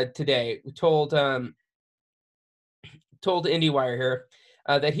today told IndieWire here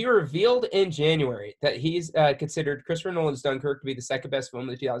that he revealed in January that he's considered Christopher Nolan's Dunkirk to be the second best film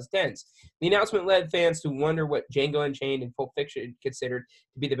of the 2010s. The announcement led fans to wonder what Django Unchained and Pulp Fiction considered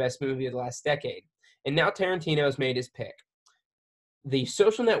to be the best movie of the last decade. And now Tarantino has made his pick. The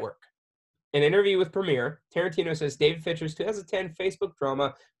Social Network. In an interview with Premiere, Tarantino says David Fincher's 2010 Facebook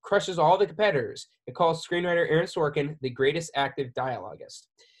drama crushes all the competitors. It calls screenwriter Aaron Sorkin the greatest active dialoguist.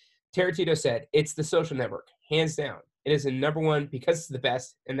 Tarantino said, "It's The Social Network, hands down. It is the number one because it's the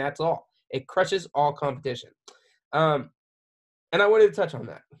best, and that's all. It crushes all competition." And I wanted to touch on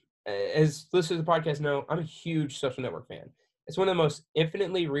that. As listeners of the podcast know, I'm a huge Social Network fan. It's one of the most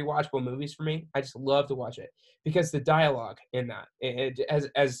infinitely rewatchable movies for me. I just love to watch it because the dialogue in that,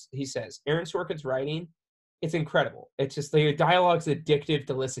 as he says, Aaron Sorkin's writing, it's incredible. It's just the dialogue's addictive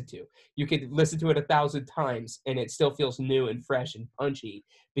to listen to. You could listen to it 1,000 times and it still feels new and fresh and punchy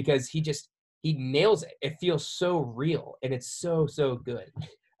because he nails it. It feels so real and it's so good.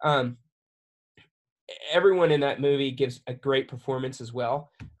 Everyone in that movie gives a great performance as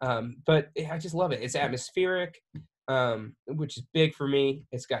well. But I just love it. It's atmospheric, which is big for me.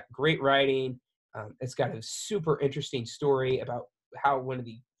 It's got great writing. It's got a super interesting story about how one of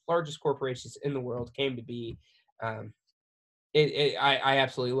the largest corporations in the world came to be. I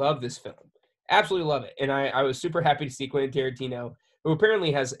absolutely love this film. Absolutely love it. And I was super happy to see Quentin Tarantino, who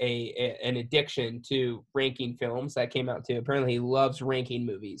apparently has an addiction to ranking films that came out too. Apparently he loves ranking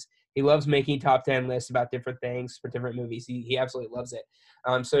movies. He loves making top 10 lists about different things for different movies. He absolutely loves it.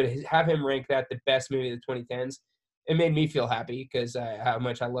 So to have him rank that the best movie of the 2010s, it made me feel happy because how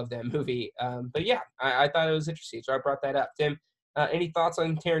much I love that movie. But yeah, I thought it was interesting. So I brought that up. Tim, Any thoughts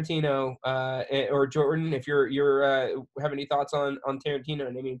on Tarantino or Jordan? If you're have any thoughts on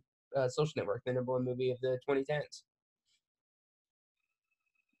Tarantino naming Social Network the #1 movie of the 2010s?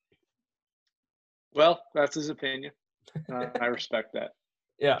 Well, that's his opinion. I respect that.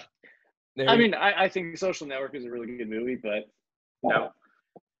 Yeah. I mean, I think Social Network is a really good movie, but no,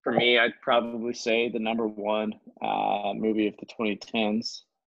 for me, I'd probably say the #1 movie of the 2010s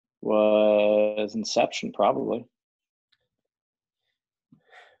was Inception, probably.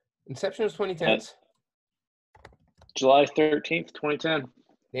 Inception was 2010s. July 13th, 2010.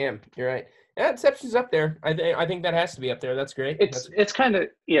 Damn, you're right. Yeah, Inception's up there. I think that has to be up there. That's great. It's kind of,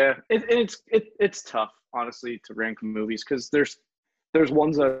 yeah. It's tough, honestly, to rank movies because there's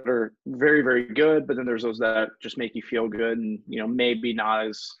ones that are very, very good, but then there's those that just make you feel good and, maybe not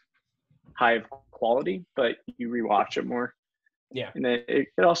as high of quality, but you rewatch it more. Yeah. And it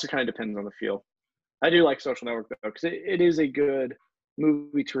also kind of depends on the feel. I do like Social Network, though, because it is a good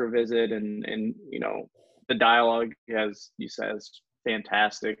movie to revisit, and the dialogue, as you said, is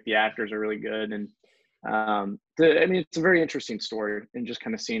fantastic. The actors are really good, and it's a very interesting story, and just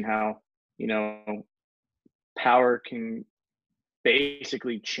kind of seeing how power can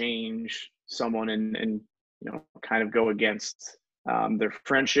basically change someone and kind of go against their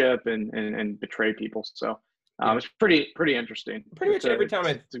friendship and betray people. So it's pretty interesting. Pretty much every time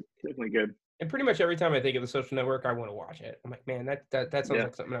it's definitely good. And pretty much every time I think of the Social Network, I want to watch it. I'm like, man, that sounds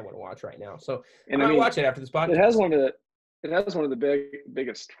like something I want to watch right now. So I might watch it after this podcast. It has one of the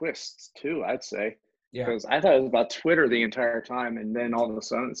biggest twists too, I'd say. Yeah. Because I thought it was about Twitter the entire time, and then all of a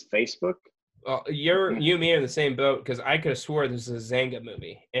sudden it's Facebook. Well, you and me are in the same boat, because I could have swore this is a Zanga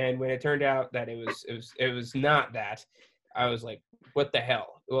movie, and when it turned out that it was not that, I was like, what the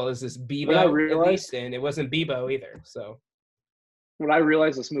hell? Well, is this Bebo at least? And it wasn't Bebo either. So when I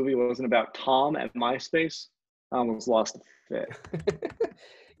realized this movie wasn't about Tom at MySpace, I almost lost the fit.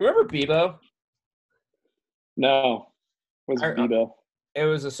 Remember Bebo? No. What's Bebo? It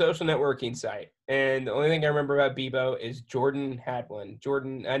was a social networking site. And the only thing I remember about Bebo is Jordan had one.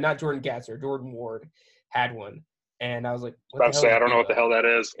 Not Jordan Gatzer, Jordan Ward had one. And I was like, I don't know what the hell that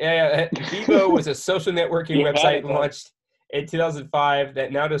is. Yeah. Bebo was a social networking website launched in 2005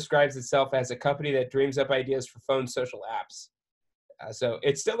 that now describes itself as a company that dreams up ideas for phone social apps. So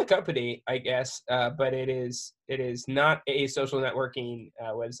it's still a company, I guess, but it is not a social networking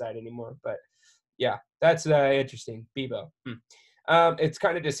website anymore. But yeah, that's interesting. Bebo. It's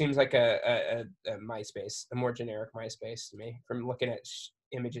kind of just seems like a MySpace, a more generic MySpace to me from looking at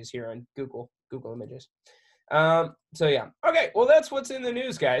images here on Google Images. So yeah, okay. Well, that's what's in the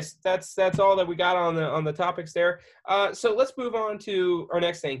news, guys. That's all that we got on the topics there. So let's move on to our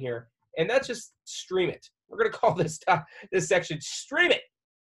next thing here, and that's just stream it. We're gonna call this section "Stream It."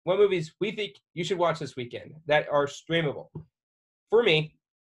 What movies we think you should watch this weekend that are streamable? For me,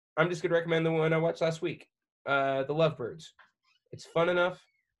 I'm just gonna recommend the one I watched last week, The Lovebirds. It's fun enough.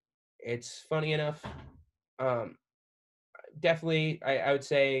 It's funny enough. Definitely, I would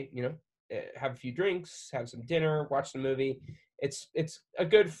say, have a few drinks, have some dinner, watch the movie. It's a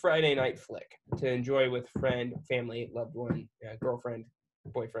good Friday night flick to enjoy with friend, family, loved one, girlfriend,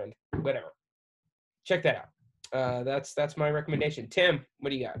 boyfriend, whatever. Check that out. That's my recommendation. Tim,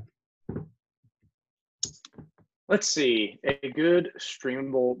 what do you got? Let's see. A good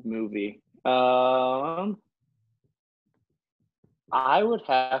streamable movie. I would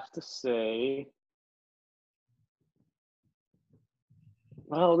have to say,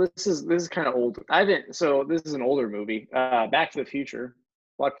 well, this is kind of old. This is an older movie. Back to the Future.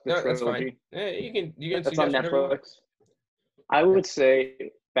 Watch the trilogy. That's fine. Yeah, you can. That's on Netflix. I would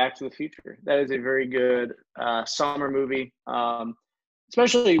say Back to the Future. That is a very good summer movie.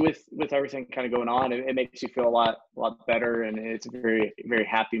 Especially with everything kind of going on, it makes you feel a lot better, and it's a very, very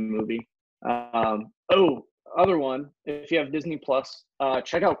happy movie. Other one, if you have Disney Plus,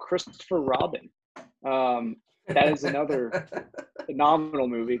 check out Christopher Robin. That is another phenomenal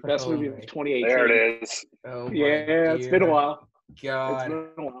movie. Best movie of 2018. There it is. It's been a while. God. It's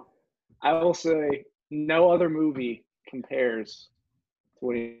been a while. I will say no other movie compares to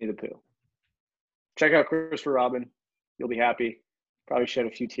Winnie the Pooh. Check out Christopher Robin. You'll be happy. Probably shed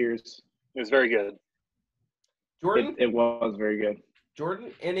a few tears. It was very good. Jordan? It was very good.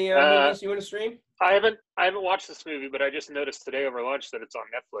 Jordan, any movies you want to stream? I haven't watched this movie, but I just noticed today over lunch that it's on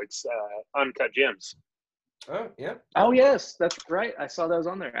Netflix. Uncut Gems. Oh yeah. Oh yes, that's right. I saw that was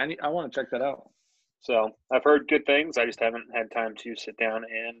on there. I want to check that out. So I've heard good things. I just haven't had time to sit down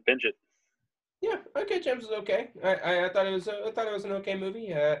and binge it. Yeah, Uncut Gems is okay. I thought it was an okay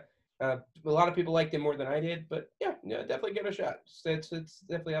movie. A lot of people liked it more than I did, but yeah, definitely give it a shot. It's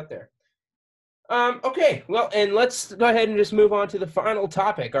definitely out there. Okay, well, and let's go ahead and just move on to the final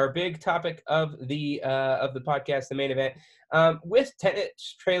topic, our big topic of the podcast, the main event. With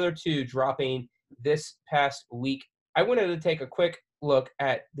Tenet's trailer 2 dropping this past week, I wanted to take a quick look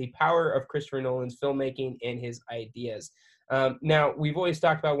at the power of Christopher Nolan's filmmaking and his ideas. Now, we've always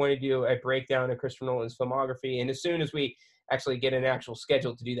talked about wanting to do a breakdown of Christopher Nolan's filmography, and as soon as we actually get an actual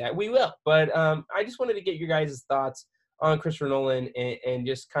schedule to do that, we will. But I just wanted to get your guys' thoughts on Christopher Nolan and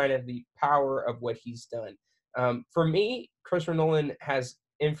just kind of the power of what he's done. For me, Christopher Nolan has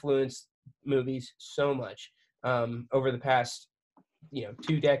influenced movies so much over the past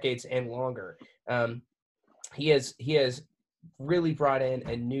 2 decades and longer. He has really brought in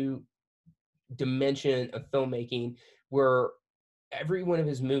a new dimension of filmmaking where every one of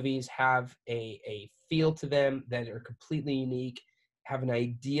his movies have a feel to them that are completely unique, have an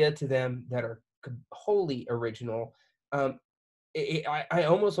idea to them that are wholly original. I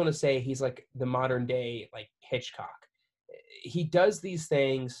almost want to say he's like the modern day like Hitchcock. He does these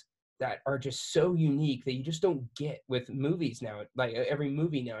things that are just so unique that you just don't get with movies now. Like every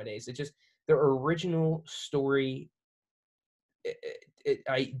movie nowadays, it's just their original story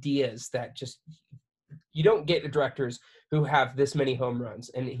ideas that just you don't get the directors who have this many home runs,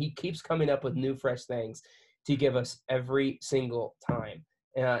 and he keeps coming up with new fresh things to give us every single time.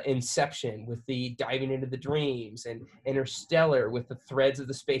 Inception with the diving into the dreams, and Interstellar with the threads of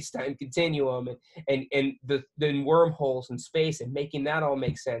the space-time continuum, and the wormholes in space and making that all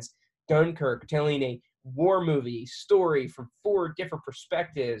make sense. Dunkirk telling a war movie story from 4 different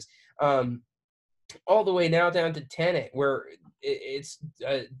perspectives, all the way now down to Tenet, where it's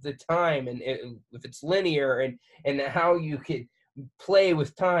the time and if it's linear and how you could play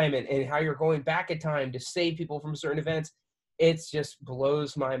with time and how you're going back in time to save people from certain events. It just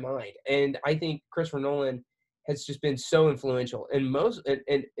blows my mind. And I think Christopher Nolan has just been so influential. And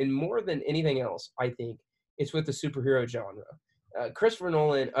more than anything else, I think it's with the superhero genre. Christopher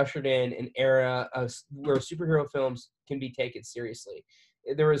Nolan ushered in an era of where superhero films can be taken seriously.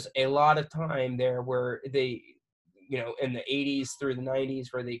 There was a lot of time there where they, in the 80s through the 90s,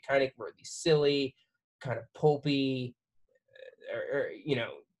 where they kind of were these silly, kind of pulpy, or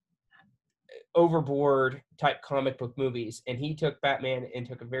overboard type comic book movies, and he took Batman and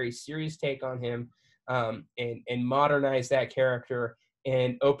took a very serious take on him, and modernized that character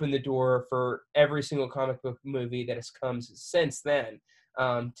and opened the door for every single comic book movie that has come since then,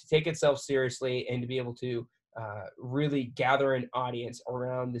 to take itself seriously and to be able to really gather an audience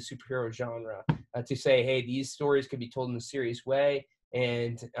around the superhero genre, to say, hey, these stories can be told in a serious way,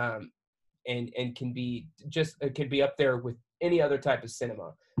 and can be up there with any other type of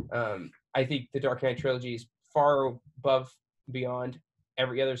cinema. I think the Dark Knight trilogy is far above beyond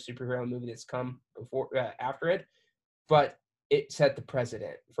every other superhero movie that's come before after it, but it set the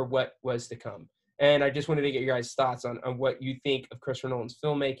precedent for what was to come. And I just wanted to get your guys' thoughts on what you think of Christopher Nolan's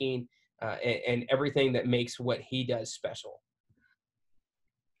filmmaking, and everything that makes what he does special.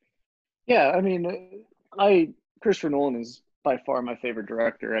 Yeah, I mean, Christopher Nolan is by far my favorite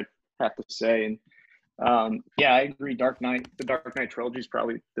director, I have to say. And yeah, I agree. The Dark Knight trilogy is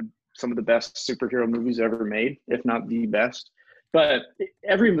probably some of the best superhero movies ever made, if not the best. But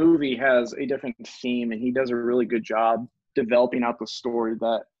every movie has a different theme, and he does a really good job developing out the story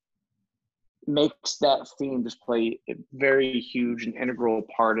that makes that theme just play a very huge and integral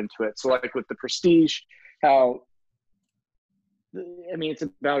part into it. So like with The Prestige, it's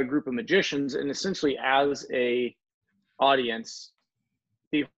about a group of magicians, and essentially as a audience,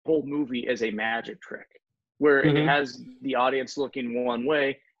 the whole movie is a magic trick where it has the audience looking one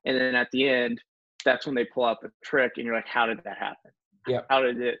way, and then at the end, that's when they pull out the trick, and you're like, how did that happen? Yeah. How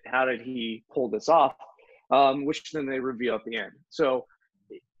did he pull this off? Which then they reveal at the end. So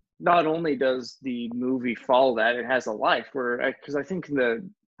not only does the movie follow that, it has a life because I think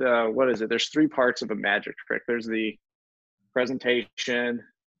what is it? There's 3 parts of a magic trick. There's the presentation,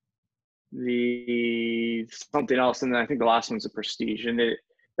 the something else, and then I think the last one's the Prestige, and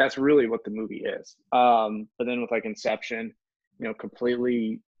that's really what the movie is. But then with like Inception,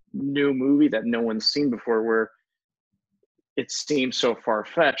 completely new movie that no one's seen before, where it seems so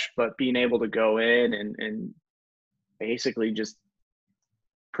far-fetched, but being able to go in and basically just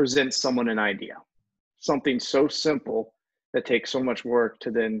present someone an idea, something so simple that takes so much work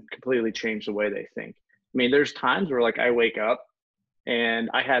to then completely change the way they think. I mean, there's times where like I wake up and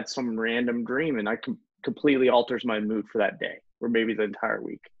I had some random dream, and I completely alters my mood for that day, or maybe the entire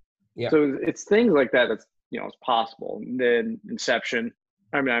week. Yeah. So it's things like that that's it's possible. And then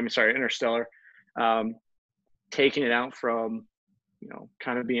Interstellar, taking it out from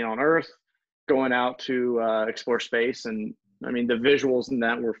kind of being on Earth, going out to explore space, and I mean the visuals in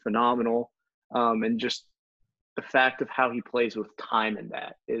that were phenomenal. And just the fact of how he plays with time in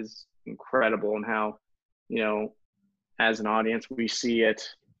that is incredible, and how, as an audience, we see it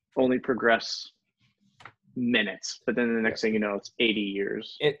only progress minutes, but then the next thing you know, it's 80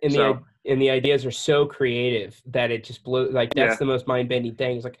 years. And the ideas are so creative that it just blows. Like, that's the most mind-bending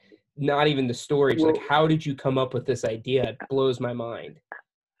thing. It's like, not even the story. It's like, how did you come up with this idea? It blows my mind.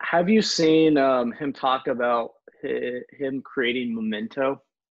 Have you seen him talk about him creating Memento?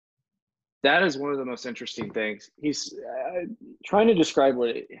 That is one of the most interesting things. He's trying to describe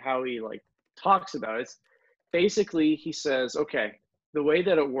how he talks about it. It's basically, he says, okay, the way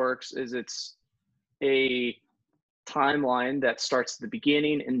that it works is it's a timeline that starts at the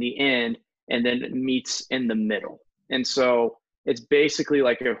beginning and the end, and then it meets in the middle. And so it's basically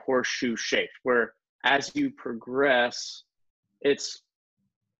like a horseshoe shape, where as you progress, it's,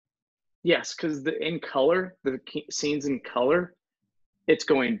 yes, because the scenes in color, it's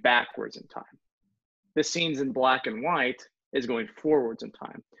going backwards in time. The scenes in black and white is going forwards in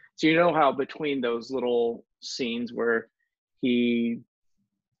time. So you know how between those little scenes where he,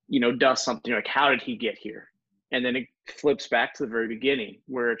 does something, like, how did he get here? And then it flips back to the very beginning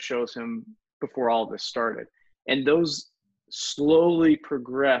where it shows him before all this started. And those slowly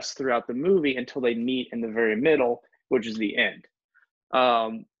progress throughout the movie until they meet in the very middle, which is the end.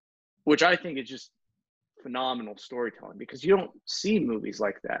 Which I think is just phenomenal storytelling, because you don't see movies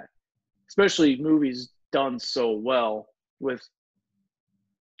like that, especially movies done so well, with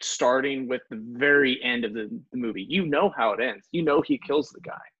starting with the very end of the movie. You know how it ends. You know he kills the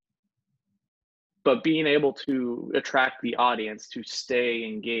guy. But being able to attract the audience to stay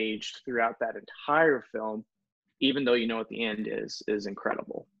engaged throughout that entire film, even though you know what the end is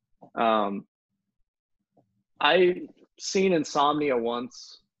incredible. I seen Insomnia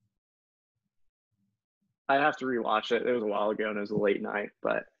once. I have to rewatch it. It was a while ago and it was a late night.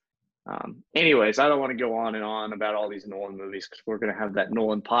 But anyways, I don't want to go on and on about all these Nolan movies, because we're going to have that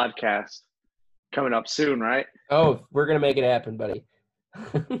Nolan podcast coming up soon, right? Oh, we're going to make it happen, buddy.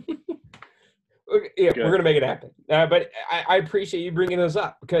 Yeah, we're going to make it happen. But I appreciate you bringing those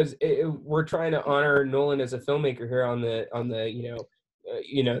up, because we're trying to honor Nolan as a filmmaker here on the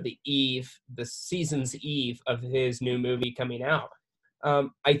the season's eve of his new movie coming out.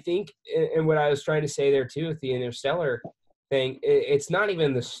 I think, and what I was trying to say there too with the Interstellar thing, it's not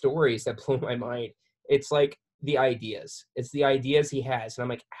even the stories that blow my mind. It's like the ideas. It's the ideas he has. And I'm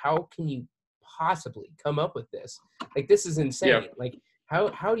like, how can you possibly come up with this? Like, this is insane. Yeah. Like,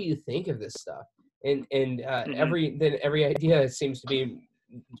 how do you think of this stuff? And every idea seems to be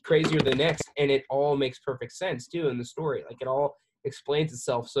crazier than the next, and it all makes perfect sense too in the story. Like, it all explains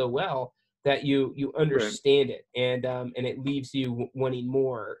itself so well that you understand it, and it leaves you wanting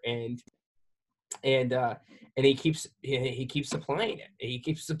more, and he keeps supplying it. He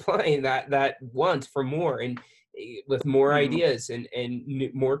keeps supplying that want for more, and with more ideas and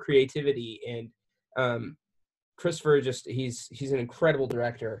more creativity. And Christopher, he's an incredible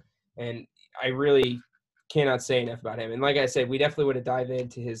director, and I really cannot say enough about him. And like I said, we definitely would have dived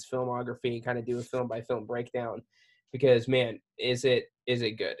into his filmography and kind of do a film by film breakdown, because man, is it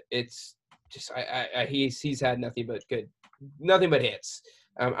good? It's just he's had nothing but hits.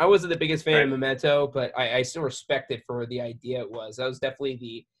 I wasn't the biggest fan of Memento, but I still respect it for the idea it was. That was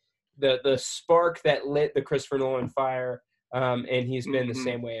definitely the spark that lit the Christopher Nolan fire. And he's been the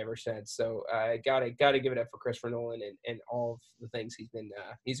same way ever since. So I gotta give it up for Christopher Nolan and all of the things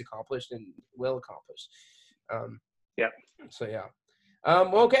he's accomplished and will accomplish. So yeah.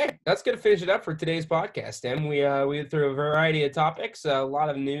 Well, okay, that's gonna finish it up for today's podcast. Tim, we went through a variety of topics, a lot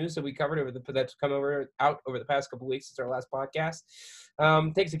of news that we covered that's come out over the past couple of weeks since our last podcast.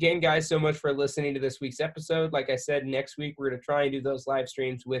 Thanks again, guys, so much for listening to this week's episode. Like I said, next week we're going to try and do those live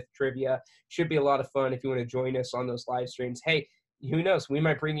streams with trivia. Should be a lot of fun if you want to join us on those live streams. Hey, who knows? We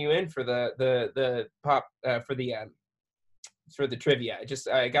might bring you in for the trivia.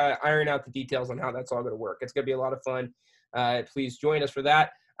 I got to iron out the details on how that's all going to work. It's going to be a lot of fun. Please join us for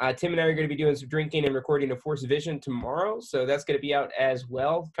that. Tim and I are going to be doing some drinking and recording a Force Vision tomorrow, so that's going to be out as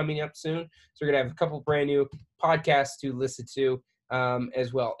well, coming up soon. So we're going to have a couple brand new podcasts to listen to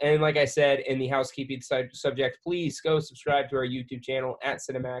as well. And like I said, in the housekeeping subject, please go subscribe to our YouTube channel at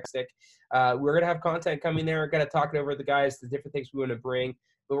Cinemaxtic. We're going to have content coming there. We're going to talk it over with the guys, the different things we want to bring,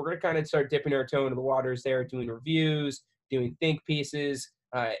 but we're going to kind of start dipping our toe into the waters there, doing reviews, doing think pieces,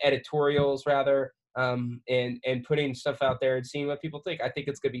 editorials rather, and putting stuff out there and seeing what people think. I think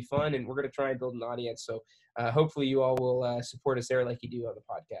it's going to be fun, and we're going to try and build an audience. So hopefully you all will support us there like you do on the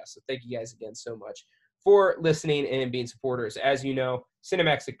podcast. So thank you guys again so much for listening and being supporters. As you know,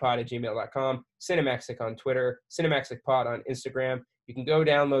 cinemaxicpod@gmail.com, Cinemaxic on Twitter, CinemaxicPod on Instagram. you can go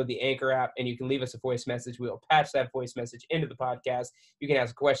download the Anchor app and you can leave us a voice message. We'll patch that voice message into the podcast. You can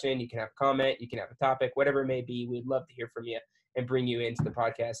ask a question, you can have a comment, you can have a topic, whatever it may be. We'd love to hear from you and bring you into the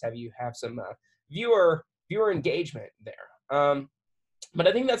podcast, have you have some viewer engagement there. But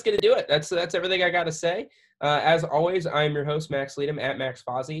I think that's going to do it. That's everything I got to say. As always, I'm your host, Max Leadham, at Max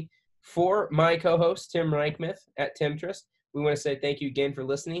Fozzie. For my co-host, Tim Reichmuth, at Tim Trist, we want to say thank you again for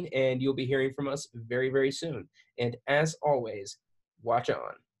listening, and you'll be hearing from us very, very soon. And as always, watch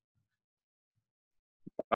on.